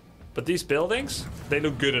 But these buildings, they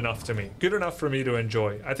look good enough to me. Good enough for me to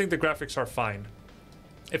enjoy. I think the graphics are fine.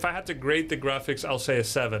 If I had to grade the graphics, I'll say a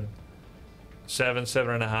 7. 7,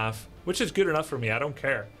 7.5. Which is good enough for me. I don't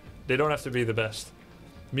care. They don't have to be the best.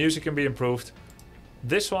 Music can be improved.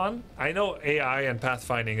 This one, I know AI and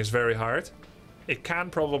pathfinding is very hard. It can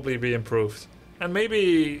probably be improved. And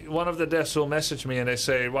maybe one of the devs will message me and they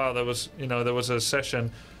say, wow, there was, you know, there was a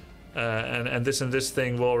session and this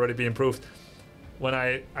thing will already be improved. When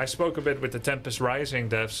I spoke a bit with the Tempest Rising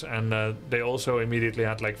devs, and they also immediately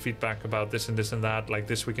had like feedback about this and that, like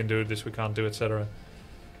this we can do, this we can't do, etc.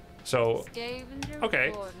 So,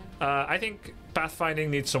 okay, I think pathfinding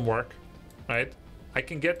needs some work, right? I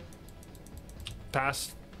can get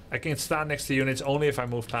past, I can stand next to units only if I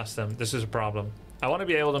move past them. This is a problem. I want to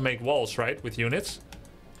be able to make walls, right, with units.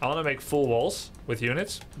 I want to make full walls with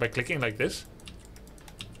units by clicking like this.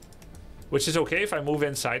 Which is okay if I move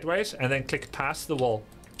in sideways and then click past the wall,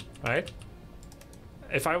 right?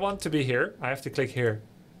 If I want to be here, I have to click here.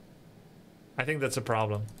 I think that's a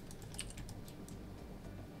problem.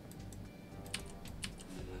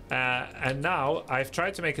 And now I've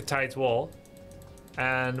tried to make a tight wall,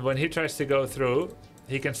 and when he tries to go through,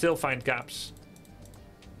 he can still find gaps.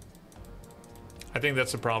 I think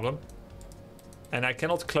that's a problem. And I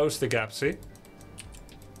cannot close the gap, see?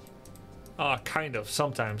 Ah, kind of,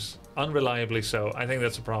 sometimes. Unreliably so. I think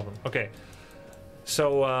that's a problem. Okay.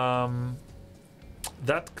 So,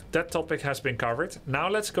 that topic has been covered. Now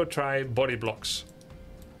let's go try body blocks.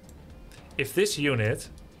 If this unit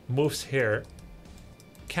moves here,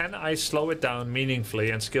 can I slow it down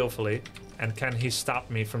meaningfully and skillfully? And can he stop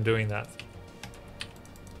me from doing that?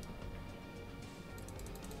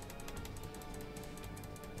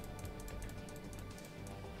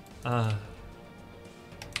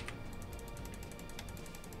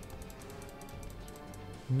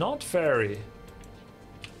 Not very.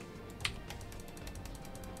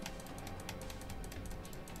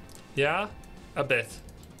 Yeah, a bit.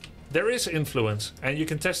 There is influence, and you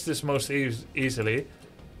can test this most easily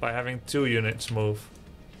by having 2 units move.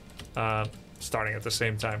 Starting at the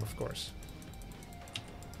same time, of course.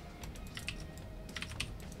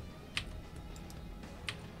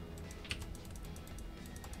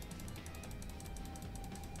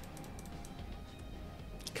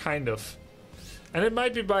 Kind of. And it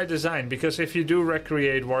might be by design, because if you do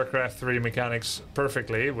recreate Warcraft 3 mechanics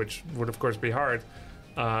perfectly, which would of course be hard,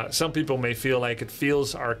 some people may feel like it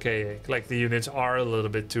feels archaic, like the units are a little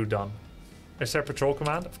bit too dumb. Is there a patrol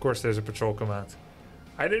command? Of course there's a patrol command.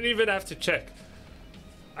 I didn't even have to check.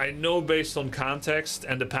 I know based on context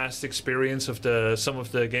and the past experience of some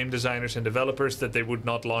of the game designers and developers that they would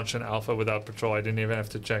not launch an alpha without patrol. I didn't even have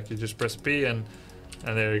to check. You just press P and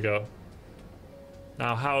there you go.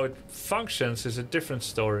 Now how it functions is a different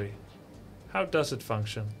story. How does it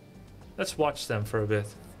function? Let's watch them for a bit.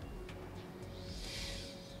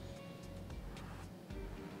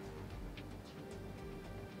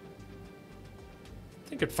 I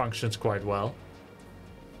think it functions quite well.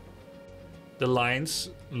 The lines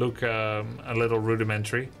look a little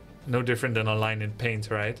rudimentary. No different than a line in Paint,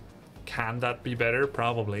 right? Can that be better?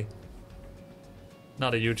 Probably.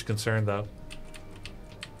 Not a huge concern though.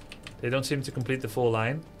 They don't seem to complete the full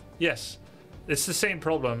line. Yes, it's the same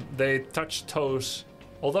problem. They touch toes.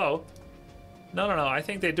 Although, no, I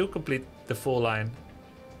think they do complete the full line.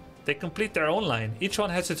 They complete their own line. Each one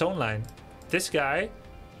has its own line. This guy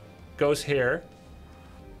goes here.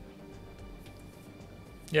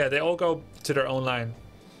 Yeah, they all go to their own line.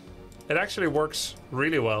 It actually works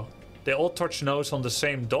really well. They all touch nose on the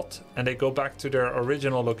same dot and they go back to their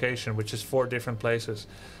original location, which is 4 different places.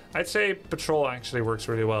 I'd say patrol actually works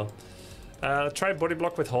really well. Try body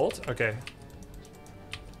block with hold. Okay.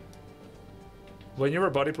 When you were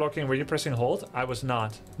body blocking, were you pressing hold? I was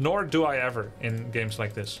not. Nor do I ever in games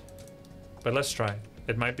like this. But let's try.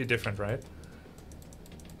 It might be different, right?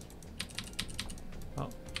 Oh.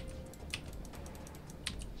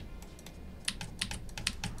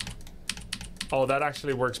 Oh, that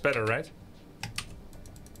actually works better, right?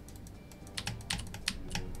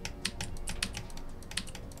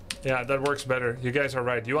 Yeah, that works better. You guys are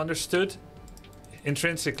right. You understood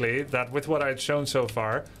intrinsically that with what I'd shown so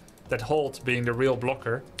far, that hold being the real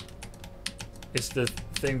blocker is the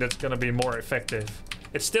thing that's going to be more effective.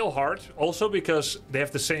 It's still hard, also because they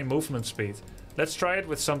have the same movement speed. Let's try it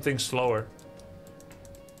with something slower.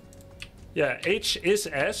 Yeah, H is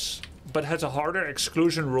S, but has a harder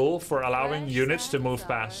exclusion rule for allowing units to move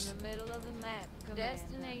past.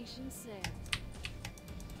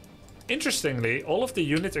 Interestingly, all of the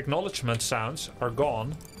unit acknowledgement sounds are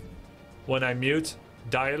gone when I mute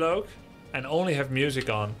dialogue and only have music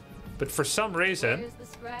on. But for some reason,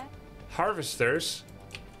 harvesters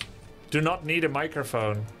do not need a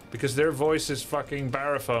microphone because their voice is fucking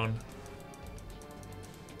baritone.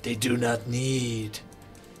 They do not need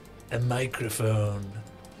a microphone.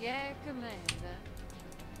 Yeah, Commander.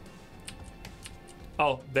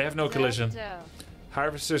 Oh, they have no collision.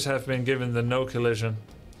 Harvesters have been given the no collision.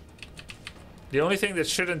 The only thing that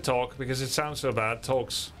shouldn't talk, because it sounds so bad,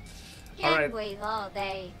 talks. Can't wait all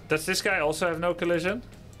day. Does this guy also have no collision?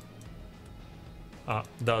 Ah,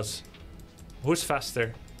 does. Who's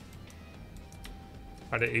faster?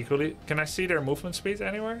 Are they equally? Can I see their movement speed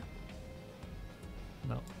anywhere?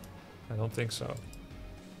 No, I don't think so.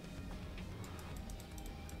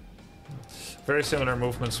 Very similar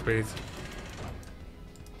movement speed.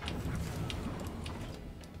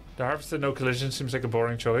 The Harvester no collision seems like a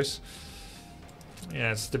boring choice.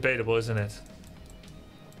 Yeah, it's debatable, isn't it?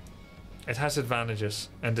 It has advantages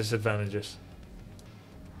and disadvantages.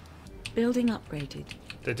 Building upgraded.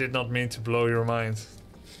 They did not mean to blow your mind.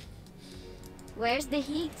 Where's the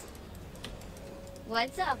heat?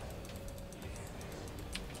 What's up?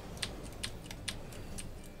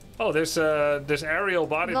 Oh, there's aerial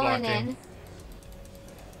body Going blocking. in.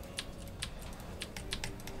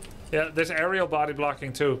 Yeah, there's aerial body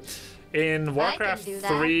blocking too. In Warcraft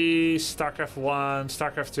 3, StarCraft 1,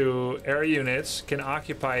 StarCraft 2, air units can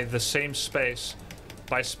occupy the same space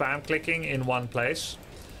by spam clicking in one place.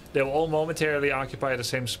 They will all momentarily occupy the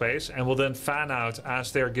same space and will then fan out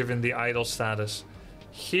as they're given the idle status.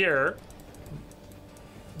 Here,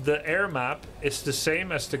 the air map is the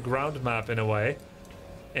same as the ground map in a way,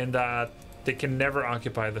 in that they can never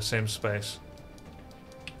occupy the same space.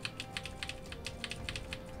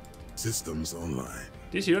 Systems online.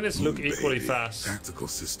 These units look Ooh, equally baby. fast. Tactical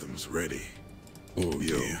systems ready. Oh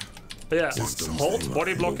yeah. But yeah, Systems hold online.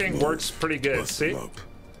 body blocking Move, works pretty good, Bust see? them up.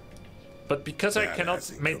 But because I cannot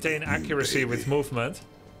Badass maintain incoming. accuracy with Baby. movement,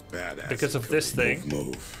 Badass because of this incoming. thing.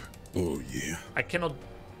 Move. Oh yeah. I cannot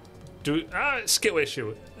do... skill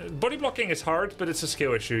issue. Body blocking is hard, but it's a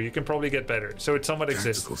skill issue. You can probably get better, so it somewhat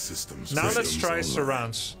exists. Tactical systems. Now let's systems try online.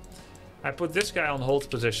 surrounds. I put this guy on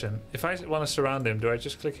hold position. If I want to surround him, do I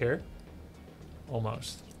just click here?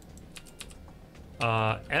 Almost.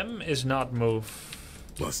 M is not move.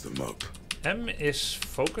 Bust them up. M is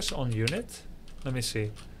focus on unit. Let me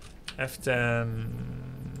see.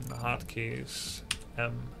 F10 hotkeys.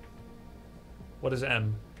 M. What is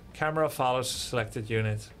M? Camera follows selected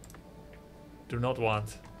unit. Do not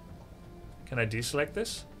want. Can I deselect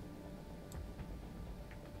this?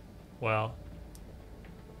 Well.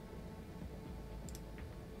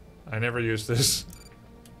 I never use this.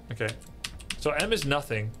 Okay. So M is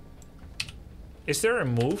nothing. Is there a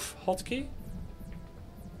move hotkey?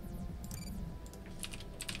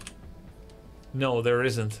 No, there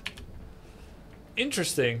isn't.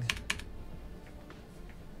 Interesting.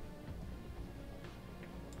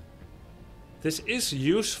 This is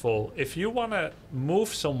useful if you want to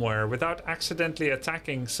move somewhere without accidentally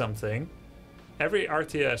attacking something. Every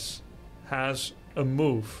RTS has a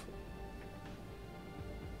move.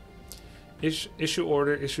 Issue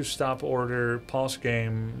order, issue stop order, pause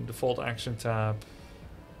game, default action tab.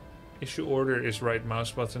 Issue order is right mouse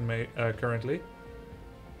button currently.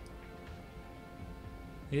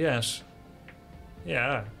 Yes.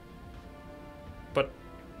 Yeah. But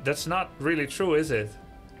that's not really true, is it?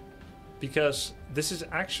 Because this is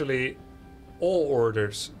actually all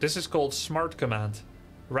orders. This is called smart command.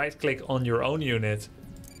 Right click on your own unit,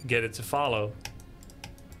 get it to follow.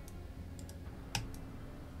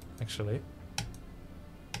 Actually,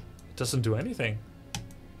 it doesn't do anything.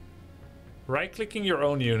 Right clicking your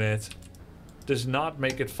own unit does not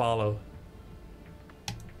make it follow.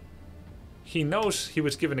 He knows he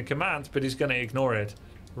was given a command, but he's gonna ignore it.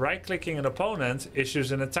 Right clicking an opponent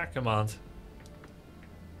issues an attack command.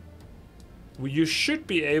 You should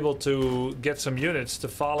be able to get some units to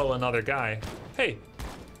follow another guy. Hey!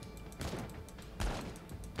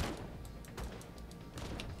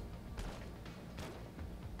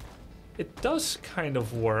 It does kind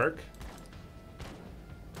of work.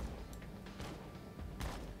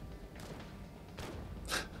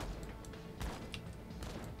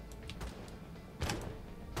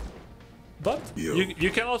 But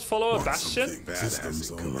you cannot follow a bastion?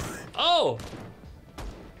 Systems online. Oh!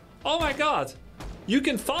 Oh my god! You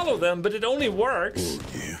can follow them, but it only works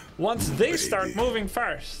once they start moving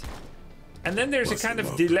first. And then there's a kind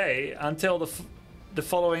of delay until the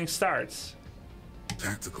following starts.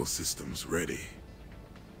 Tactical systems ready.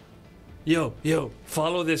 Yo,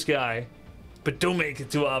 follow this guy, but don't make it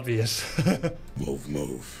too obvious.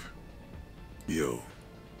 Move. Yo,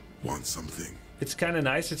 want something? It's kind of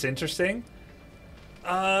nice, it's interesting.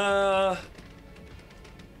 Why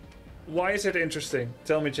is it interesting?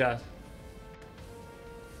 Tell me, chat.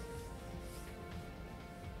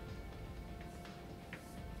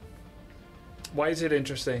 Why is it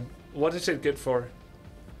interesting? What is it good for?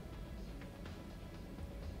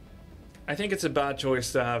 I think it's a bad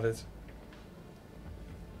choice to have it.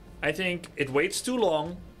 I think it waits too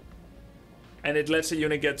long and it lets the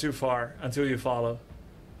unit get too far until you follow.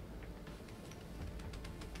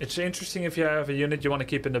 It's interesting if you have a unit you want to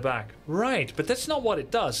keep in the back. Right, but that's not what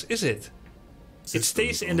it does, is it? It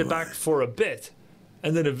stays in the back for a bit.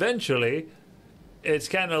 And then eventually, it's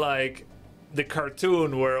kind of like the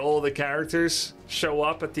cartoon where all the characters show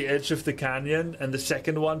up at the edge of the canyon and the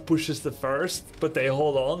second one pushes the first, but they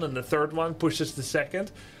hold on, and the third one pushes the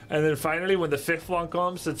second. And then finally, when the fifth one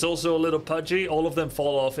comes, it's also a little pudgy, all of them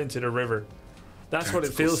fall off into the river. That's what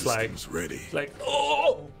it feels like. Ready. Like,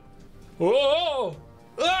 oh! Whoa!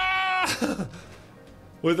 Ah!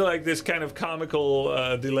 With like this kind of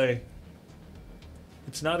comical delay.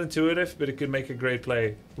 It's not intuitive, but it could make a great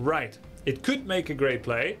play. Right. It could make a great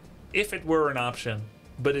play if it were an option,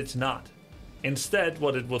 but it's not. Instead,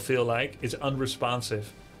 what it will feel like is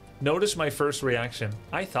unresponsive. Notice my first reaction.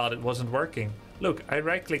 I thought it wasn't working. Look, I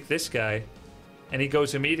right-click this guy, and he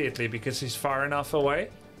goes immediately because he's far enough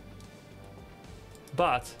away.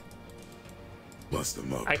 But bust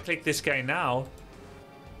him up. I click this guy now.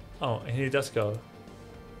 Oh, and he does go.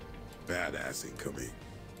 Badass incoming.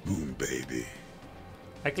 Boom, baby.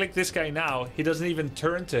 I click this guy now. He doesn't even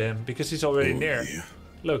turn to him because he's already near. Yeah.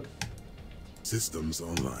 Look. Systems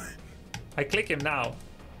online. I click him now.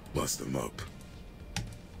 Bust him up.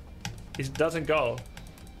 He doesn't go.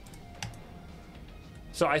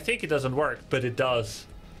 So I think it doesn't work, but it does.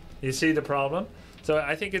 You see the problem? So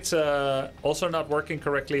I think it's also not working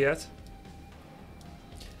correctly yet.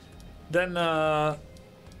 Then,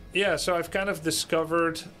 yeah, so I've kind of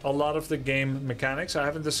discovered a lot of the game mechanics. I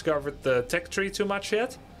haven't discovered the tech tree too much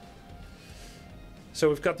yet. So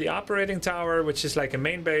we've got the operating tower, which is like a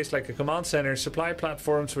main base, like a command center, supply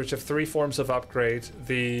platforms, which have 3 forms of upgrade.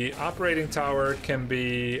 The operating tower can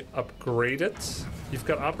be upgraded. You've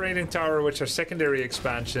got operating tower, which are secondary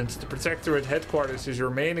expansions. The protectorate headquarters is your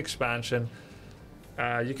main expansion.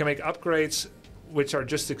 You can make upgrades, which are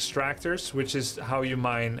just extractors, which is how you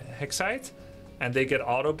mine hexite. And they get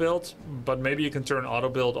auto-built, but maybe you can turn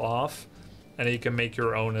auto-build off, and you can make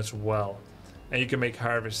your own as well. And you can make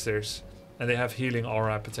harvesters, and they have healing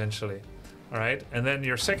aura potentially. Alright, and then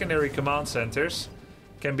your secondary command centers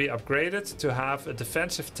can be upgraded to have a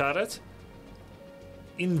defensive turret,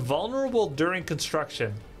 invulnerable during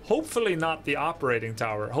construction. Hopefully not the operating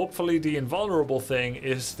tower. Hopefully the invulnerable thing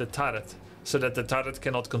is the turret, so that the turret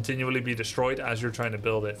cannot continually be destroyed as you're trying to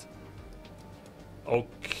build it.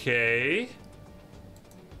 Okay.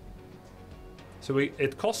 So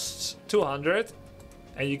it costs 200,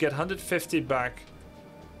 and you get 150 back,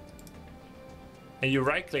 and you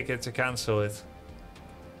right-click it to cancel it.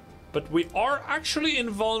 But we are actually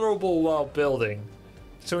invulnerable while building.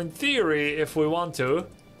 So in theory, if we want to,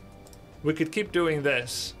 we could keep doing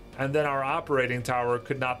this, and then our operating tower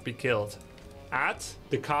could not be killed. At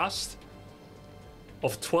the cost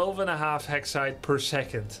of 12.5 hexite per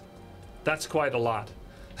second. That's quite a lot.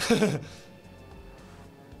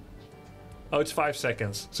 Oh, it's 5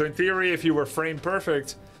 seconds. So in theory, if you were frame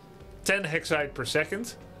perfect, 10 hexite per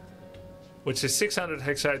second, which is 600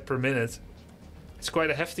 hexite per minute. It's quite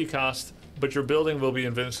a hefty cost, but your building will be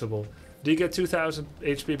invincible. Do you get 2000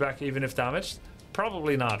 HP back even if damaged?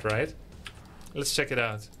 Probably not, right? Let's check it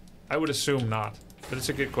out. I would assume not, but it's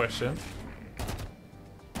a good question.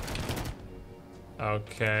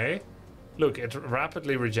 Okay. Look, it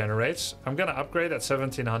rapidly regenerates. I'm gonna upgrade at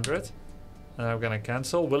 1700. And I'm gonna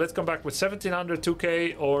cancel. Will it come back with 1700,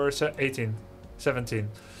 2k, or 18? 17.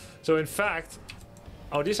 So in fact...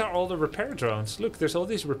 Oh, these are all the repair drones. Look, there's all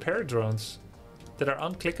these repair drones that are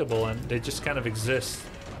unclickable and they just kind of exist.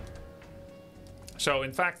 So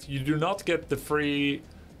in fact, you do not get the free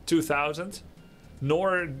 2000,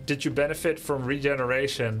 nor did you benefit from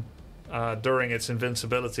regeneration during its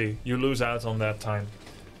invincibility. You lose out on that time.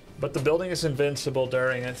 But the building is invincible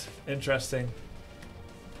during it. Interesting.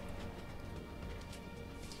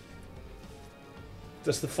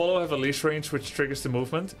 Does the follow have a leash range which triggers the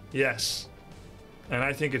movement? Yes. And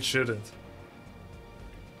I think it shouldn't.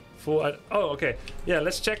 Full. Oh, okay. Yeah,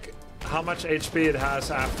 let's check how much HP it has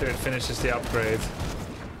after it finishes the upgrade.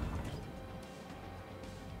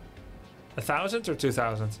 1,000 or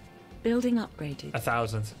 2,000? Building upgraded.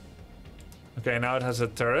 1,000. Okay, now it has a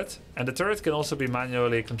turret. And the turret can also be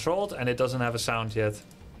manually controlled, and it doesn't have a sound yet.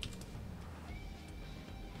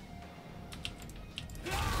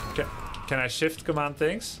 Okay. Can I shift command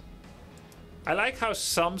things? I like how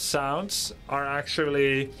some sounds are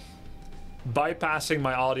actually bypassing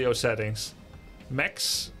my audio settings.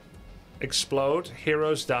 Mechs explode,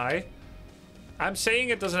 heroes die. I'm saying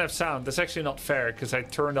it doesn't have sound. That's actually not fair because I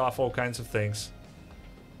turned off all kinds of things.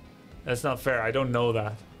 That's not fair. I don't know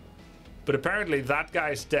that. But apparently that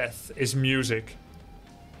guy's death is music.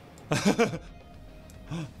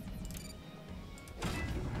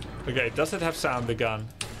 Okay, does it have sound, the gun?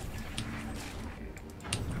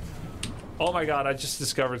 Oh my god, I just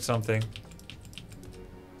discovered something.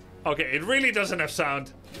 Okay, it really doesn't have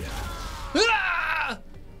sound. Ah!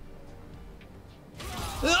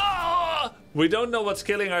 Ah! We don't know what's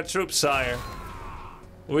killing our troops, sire.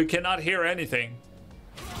 We cannot hear anything.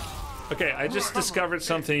 Okay, I just discovered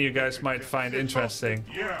something you guys might find interesting.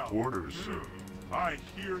 Yeah. Orders, sir. I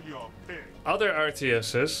hear your pig. Other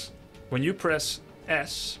RTSs, when you press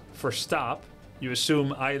S for stop, you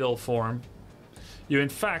assume idle form. You in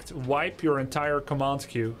fact wipe your entire command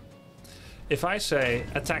queue. If I say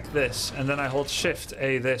attack this, and then I hold Shift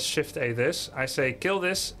A this, Shift A this, I say kill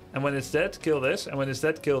this, and when it's dead, kill this, and when it's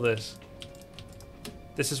dead, kill this.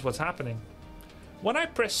 This is what's happening. When I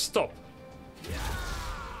press stop,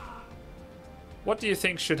 what do you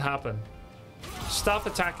think should happen? Stop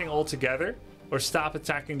attacking altogether, or stop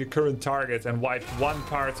attacking the current target and wipe one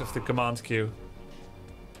part of the command queue?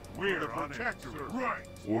 We're on it. Right.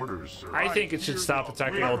 Orders, sir. I think it should stop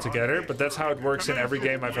attacking altogether, but that's how it works in every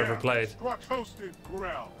game I've ever played. Toasted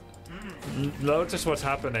ground. Notice what's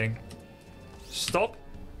happening. Stop.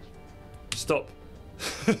 Stop.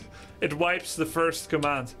 It wipes the first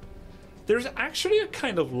command. There's actually a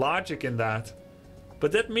kind of logic in that.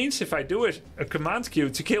 But that means if I do a command queue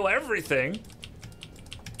to kill everything,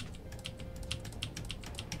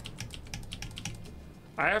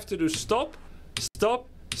 I have to do stop, stop,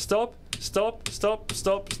 stop, stop, stop,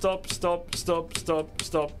 stop, stop, stop, stop, stop,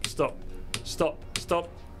 stop, stop, stop, stop.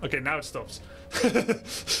 Okay, now it stops.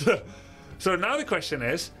 So now the question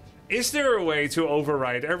is there a way to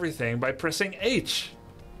override everything by pressing H?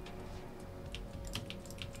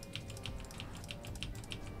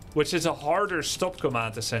 Which is a harder stop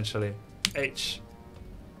command, essentially. H.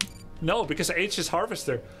 No, because H is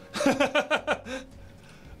harvester.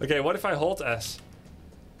 Okay, what if I hold S?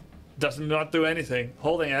 Does not do anything.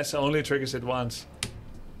 Holding S only triggers it once.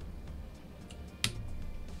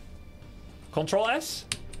 Control S?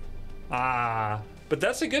 Ah, but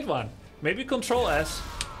that's a good one. Maybe Control S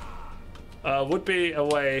would be a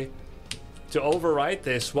way to override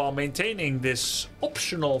this while maintaining this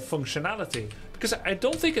optional functionality. Because I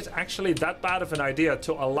don't think it's actually that bad of an idea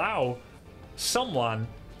to allow someone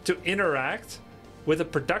to interact with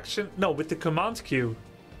a with the command queue.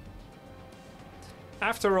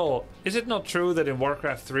 After all, is it not true that in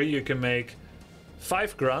Warcraft 3 you can make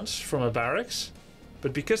 5 grunts from a barracks?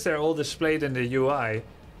 But because they're all displayed in the UI,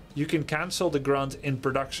 you can cancel the grunt in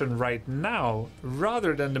production right now,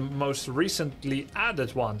 rather than the most recently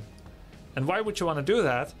added one. And why would you want to do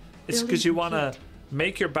that? It's because you want to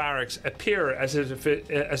make your barracks appear as if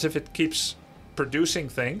it keeps producing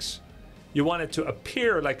things. You want it to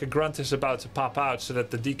appear like a grunt is about to pop out, so that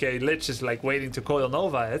the DK Lich is like waiting to coil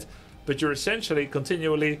nova it. But you're essentially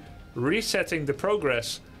continually resetting the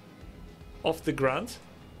progress of the grunt.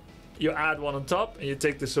 You add one on top and you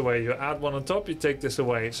take this away. You add one on top, you take this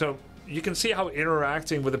away. So you can see how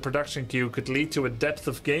interacting with the production queue could lead to a depth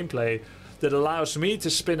of gameplay that allows me to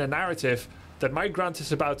spin a narrative that my grunt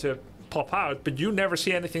is about to pop out, but you never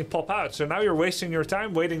see anything pop out. So now you're wasting your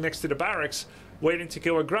time waiting next to the barracks, waiting to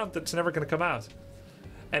kill a grunt that's never going to come out.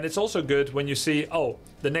 And it's also good when you see, oh,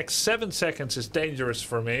 the next 7 seconds is dangerous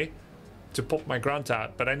for me to pop my grunt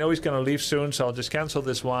out, but I know he's going to leave soon, so I'll just cancel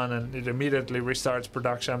this one and it immediately restarts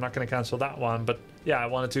production. I'm not going to cancel that one, but yeah, I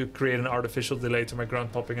wanted to create an artificial delay to my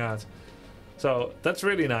grunt popping out. So that's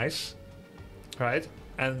really nice, right?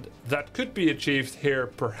 And that could be achieved here,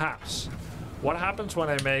 perhaps. What happens when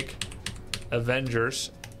I make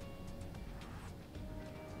Avengers?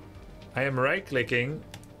 I am right-clicking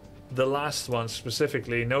the last one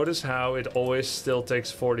specifically. Notice how it always still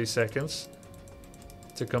takes 40 seconds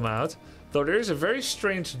to come out. Though there is a very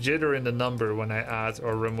strange jitter in the number when I add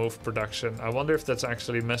or remove production. I wonder if that's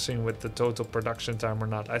actually messing with the total production time or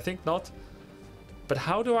not. I think not. But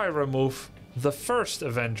how do I remove the first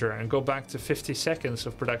Avenger and go back to 50 seconds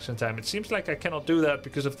of production time? It seems like I cannot do that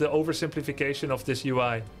because of the oversimplification of this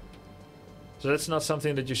UI. So that's not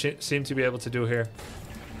something that you seem to be able to do here.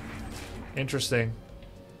 Interesting.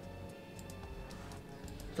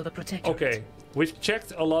 For the Protectorate. Okay, we've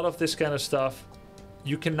checked a lot of this kind of stuff.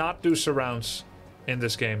 You cannot do surrounds in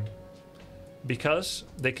this game because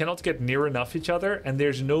they cannot get near enough each other and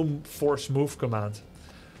there's no force move command.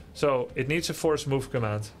 So it needs a force move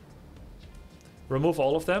command. Remove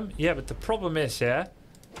all of them? Yeah, but the problem is, yeah,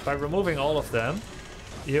 by removing all of them,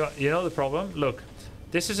 you know the problem? Look,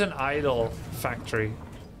 this is an idle factory.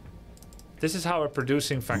 This is how a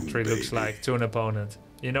producing factory looks like to an opponent.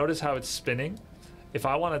 You notice how it's spinning? If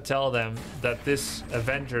I want to tell them that this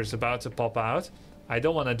Avenger is about to pop out, I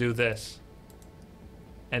don't want to do this.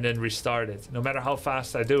 And then restart it. No matter how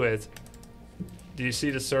fast I do it. Do you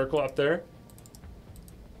see the circle up there?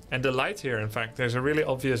 And the light here, in fact. There's a really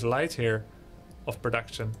obvious light here of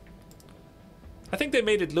production. I think they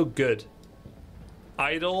made it look good.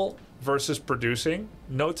 Idle versus producing.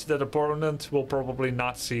 Note that opponent will probably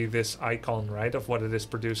not see this icon, right, of what it is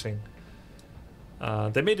producing.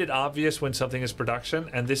 They made it obvious when something is production,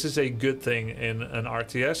 and this is a good thing in an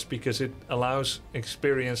RTS because it allows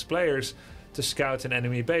experienced players to scout an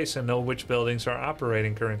enemy base and know which buildings are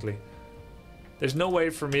operating currently. There's no way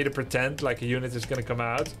for me to pretend like a unit is going to come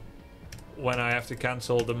out when I have to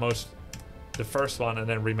cancel the first one and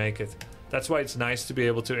then remake it. That's why it's nice to be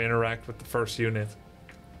able to interact with the first unit.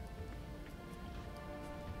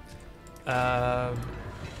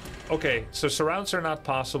 Okay, so surrounds are not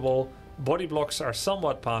possible. Body blocks are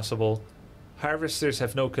somewhat possible. Harvesters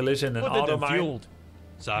have no collision and auto-mine.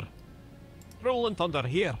 Sir. Rolling thunder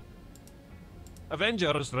here.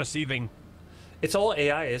 Avengers receiving. It's all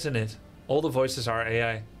AI, isn't it? All the voices are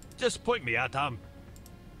AI. Just point me at him.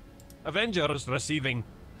 Avengers receiving.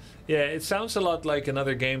 Yeah, it sounds a lot like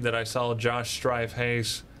another game that I saw Josh Strive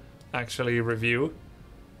Hayes actually review.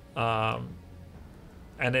 And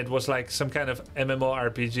it was like some kind of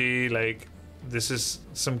MMORPG, like this is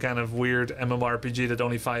some kind of weird MMORPG that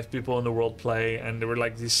only 5 people in the world play, and there were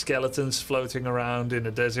like these skeletons floating around in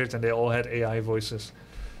the desert and they all had AI voices.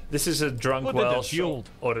 This is a drunk Welsh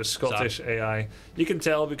or a Scottish AI. You can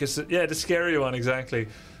tell because, yeah, the scary one, exactly.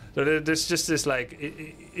 So there's just this like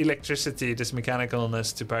electricity, this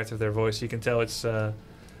mechanicalness to part of their voice. You can tell it's, they're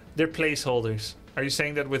placeholders. Are you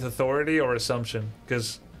saying that with authority or assumption?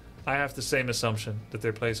 Because I have the same assumption that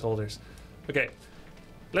they're placeholders. Okay,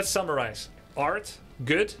 let's summarize. Art,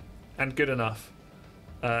 good and good enough.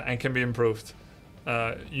 And can be improved.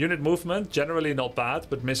 Unit movement, generally not bad,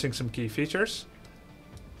 but missing some key features.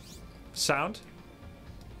 Sound,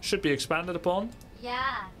 should be expanded upon.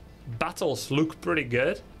 Yeah. Battles look pretty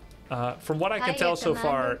good. From what I can tell so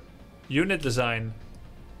far, unit design,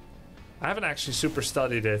 I haven't actually super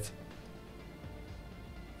studied it.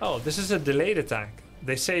 Oh, this is a delayed attack.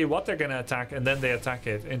 They say what they're gonna attack and then they attack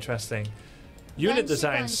it. Interesting. Unit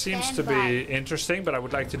design seems to be interesting, but I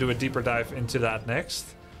would like to do a deeper dive into that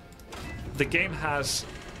next. The game has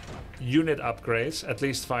unit upgrades, at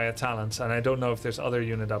least via talents, and I don't know if there's other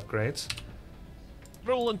unit upgrades.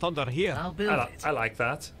 Rolling thunder here. I'll build it. I like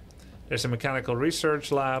that. There's a mechanical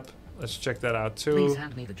research lab. Let's check that out too. Please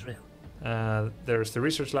hand me the drill. There's the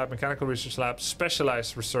research lab, mechanical research lab,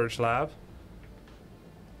 specialized research lab.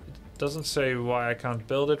 It doesn't say why I can't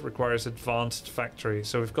build it. Requires advanced factory.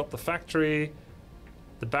 So we've got the factory,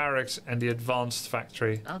 the barracks, and the advanced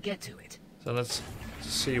factory. I'll get to it. So let's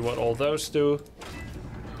see what all those do.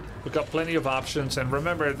 We've got plenty of options, and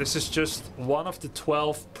remember, this is just one of the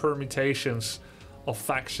 12 permutations of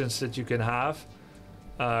factions that you can have,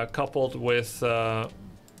 coupled with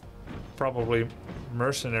probably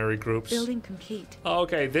mercenary groups. Building complete.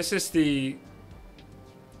 Okay, this is the...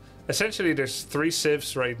 Essentially, there's 3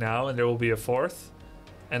 civs right now, and there will be a 4th.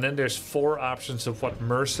 And then there's 4 options of what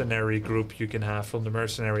mercenary group you can have from the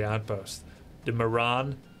mercenary outpost. The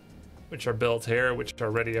Moran, which are built here, which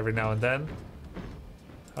are ready every now and then.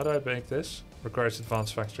 How do I make this? Requires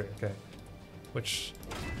advanced factory, okay. Which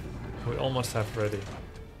we almost have ready.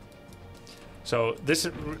 So this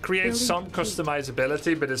creates some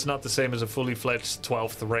customizability, but it's not the same as a fully fledged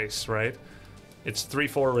 12th race, right? It's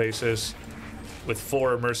 3-4 races with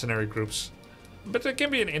 4 mercenary groups. But it can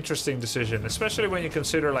be an interesting decision, especially when you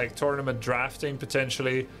consider like tournament drafting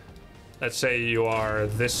potentially. Let's say you are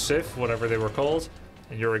this civ, whatever they were called,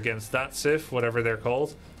 and you're against that civ, whatever they're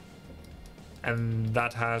called. And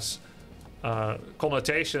that has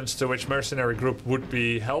connotations to which mercenary group would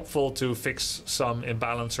be helpful to fix some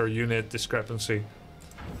imbalance or unit discrepancy.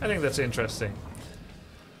 I think that's interesting.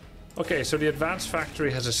 Okay, so the advanced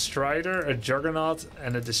factory has a Strider, a Juggernaut,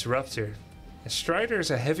 and a Disruptor. A Strider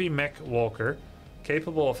is a heavy mech walker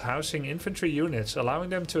capable of housing infantry units,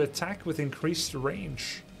 allowing them to attack with increased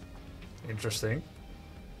range. Interesting.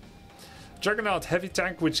 Juggernaut, heavy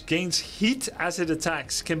tank which gains heat as it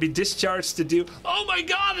attacks, can be discharged to deal... Oh my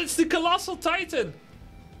god, it's the Colossal Titan!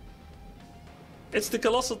 It's the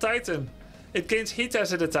Colossal Titan. It gains heat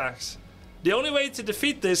as it attacks. The only way to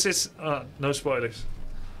defeat this is... no spoilers.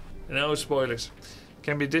 No spoilers.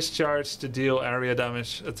 Can be discharged to deal area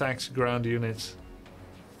damage, attacks ground units.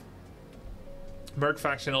 Merc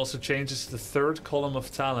faction also changes the 3rd column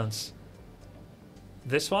of talents.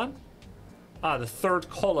 This one? Ah, the 3rd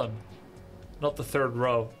column. Not the 3rd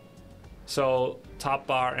row. So top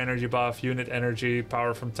bar, energy buff, unit energy,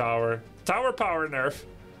 power from tower, tower power nerf,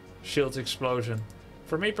 shields explosion.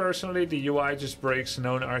 For me personally, the UI just breaks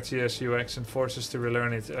known RTS UX and forces to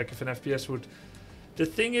relearn it. Like if an FPS would... The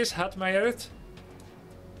thing is, Hatmayert,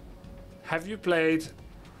 have you played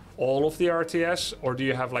all of the RTS, or do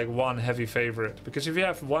you have like one heavy favorite? Because if you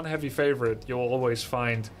have one heavy favorite, you'll always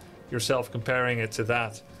find yourself comparing it to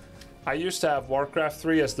that. I used to have Warcraft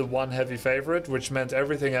 3 as the one heavy favorite, which meant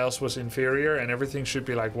everything else was inferior and everything should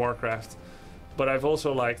be like Warcraft. But I've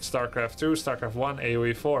also liked StarCraft 2, StarCraft 1,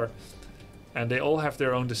 AoE 4. And they all have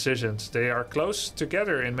their own decisions. They are close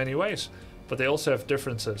together in many ways, but they also have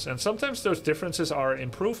differences. And sometimes those differences are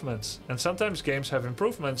improvements. And sometimes games have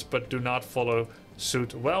improvements, but do not follow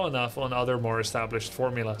suit well enough on other more established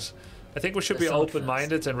formulas. I think we should be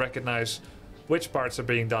open-minded and recognize which parts are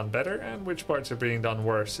being done better and which parts are being done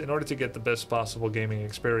worse in order to get the best possible gaming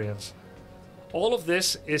experience. All of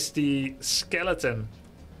this is the skeleton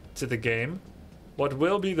to the game. What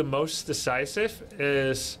will be the most decisive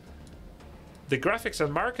is the graphics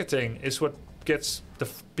and marketing is what gets the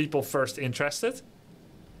people first interested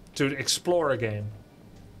to explore a game.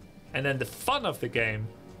 And then the fun of the game,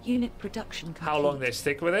 unit production complete. How long they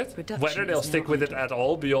stick with it, Production whether they'll is stick now with it under. at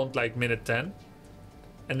all beyond like minute 10.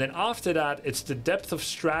 And then after that, it's the depth of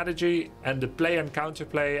strategy and the play and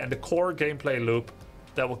counterplay and the core gameplay loop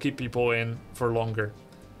that will keep people in for longer.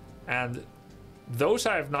 And those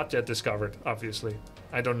I have not yet discovered, obviously.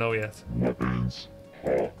 I don't know yet. Weapons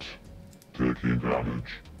hot. Taking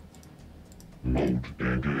damage. Mode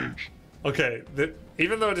engaged. Okay,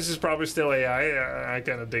 even though this is probably still AI, I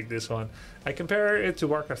kind of dig this one. I compare it to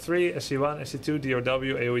Warcraft 3, SC1, SC2, DOW,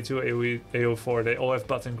 AoE2, AoE4. They all have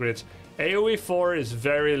button grids. AoE 4 is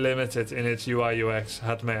very limited in its UI UX,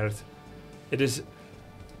 Hatmerd. It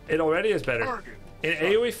already is better. In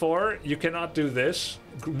AoE 4, you cannot do this,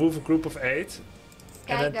 move a group of 8,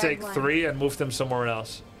 and then take 3 and move them somewhere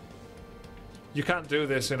else. You can't do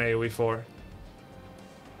this in AoE 4.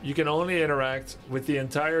 You can only interact with the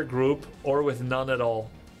entire group or with none at all.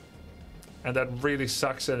 And that really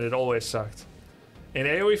sucks, and it always sucked. In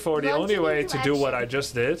AoE 4, the only way to do what I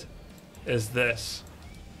just did is this.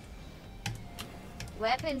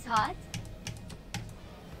 Weapons hot?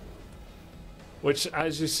 Which,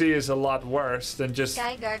 as you see, is a lot worse than just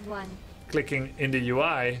Skyguard 1. clicking in the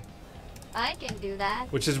UI. I can do that.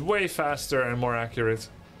 Which is way faster and more accurate.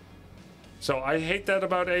 So I hate that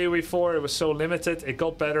about AoE 4. It was so limited. It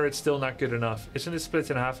got better. It's still not good enough. Isn't it split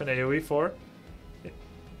in half in AoE 4?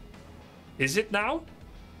 Is it now?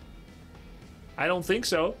 I don't think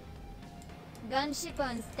so. Gunship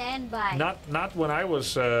on standby. Not when I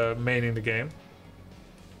was maining the game.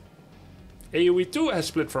 AoE 2 has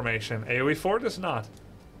split formation. AoE 4 does not.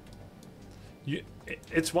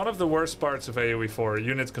 It's one of the worst parts of AoE 4,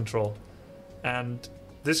 unit control. And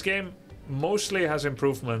this game mostly has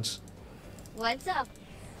improvements. What's up?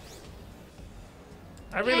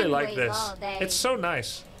 I really like this. It's so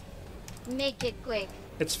nice. Make it quick.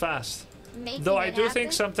 It's fast. Making Though I it do happen?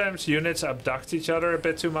 think sometimes units abduct each other a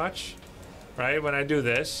bit too much. Right? When I do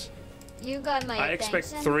this. You got my I expect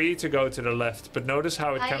 3 to go to the left, but notice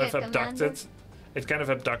how it kind of Hiya, abducted. Commander. It kind of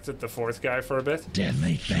abducted the 4th guy for a bit.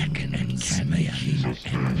 Deadly beckons me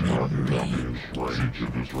and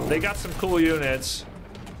memory. They got some cool units.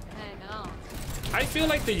 I know. I feel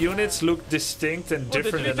like the units look distinct and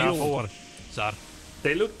different enough. Sir.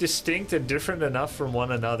 They look distinct and different enough from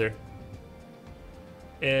one another.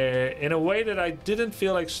 In a way that I didn't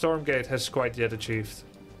feel like Stormgate has quite yet achieved.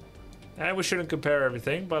 And we shouldn't compare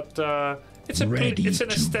everything, but it's an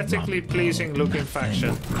aesthetically pleasing looking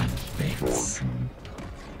faction.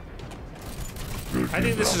 I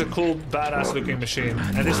think this is a cool, badass looking machine,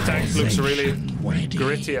 and this tank looks really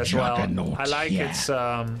gritty as well. I like its Get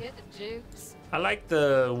the jukes. I like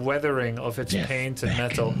the weathering of its paint and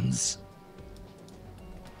metal.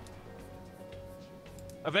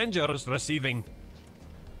 Avengers receiving.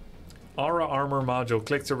 Aura armor module.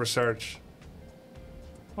 Click to research.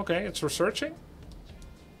 Okay, it's researching.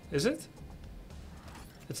 Is it?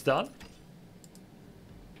 It's done.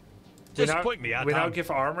 Just point me at we now him.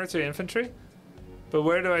 give armor to infantry. But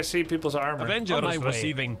where do I see people's armor? Avengers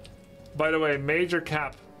receiving. By the way, major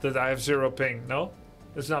cap that I have 0 ping. No,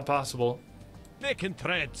 it's not possible. Making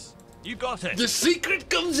threads. You got it. The secret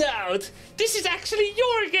comes out. This is actually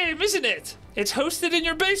your game, isn't it? It's hosted in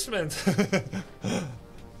your basement.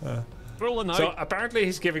 Rolling out. So apparently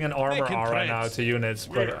he's giving an armor Making aura now threads. to units,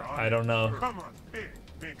 but I don't know. Come on,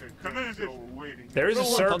 Commando waiting. There is a Roll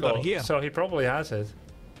circle, under here. so he probably has it.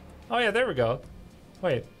 Oh yeah, there we go.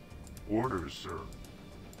 Wait. Orders, sir.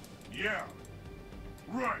 Yeah.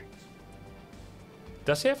 Right.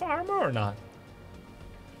 Does he have armor or not?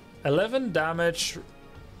 11 damage,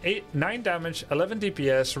 9 damage, 11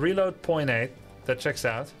 DPS, reload 0.8. That checks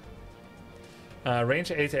out.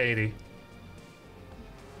 Range 880.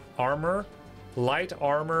 Armor, light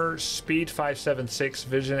armor, speed 576,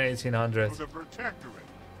 vision 1800. For the Protectorate.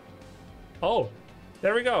 Oh,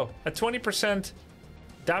 there we go. A 20%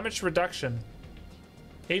 damage reduction.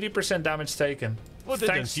 80% damage taken.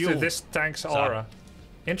 Thanks to this tank's aura.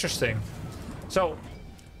 Interesting. So,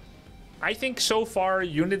 I think so far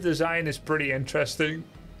unit design is pretty interesting.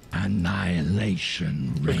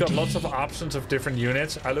 Annihilation ready. We've got lots of options of different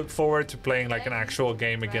units. I look forward to playing like an actual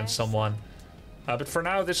game against someone. But for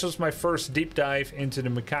now, this was my first deep dive into the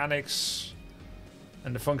mechanics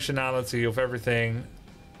and the functionality of everything.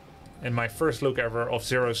 And my first look ever of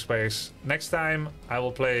Zero Space. Next time, I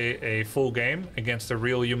will play a full game against a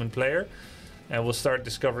real human player. And we'll start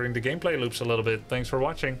discovering the gameplay loops a little bit. Thanks for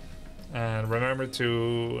watching. And remember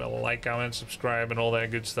to like, comment, subscribe, and all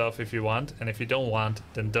that good stuff if you want. And if you don't want,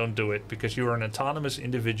 then don't do it, because you are an autonomous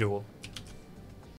individual.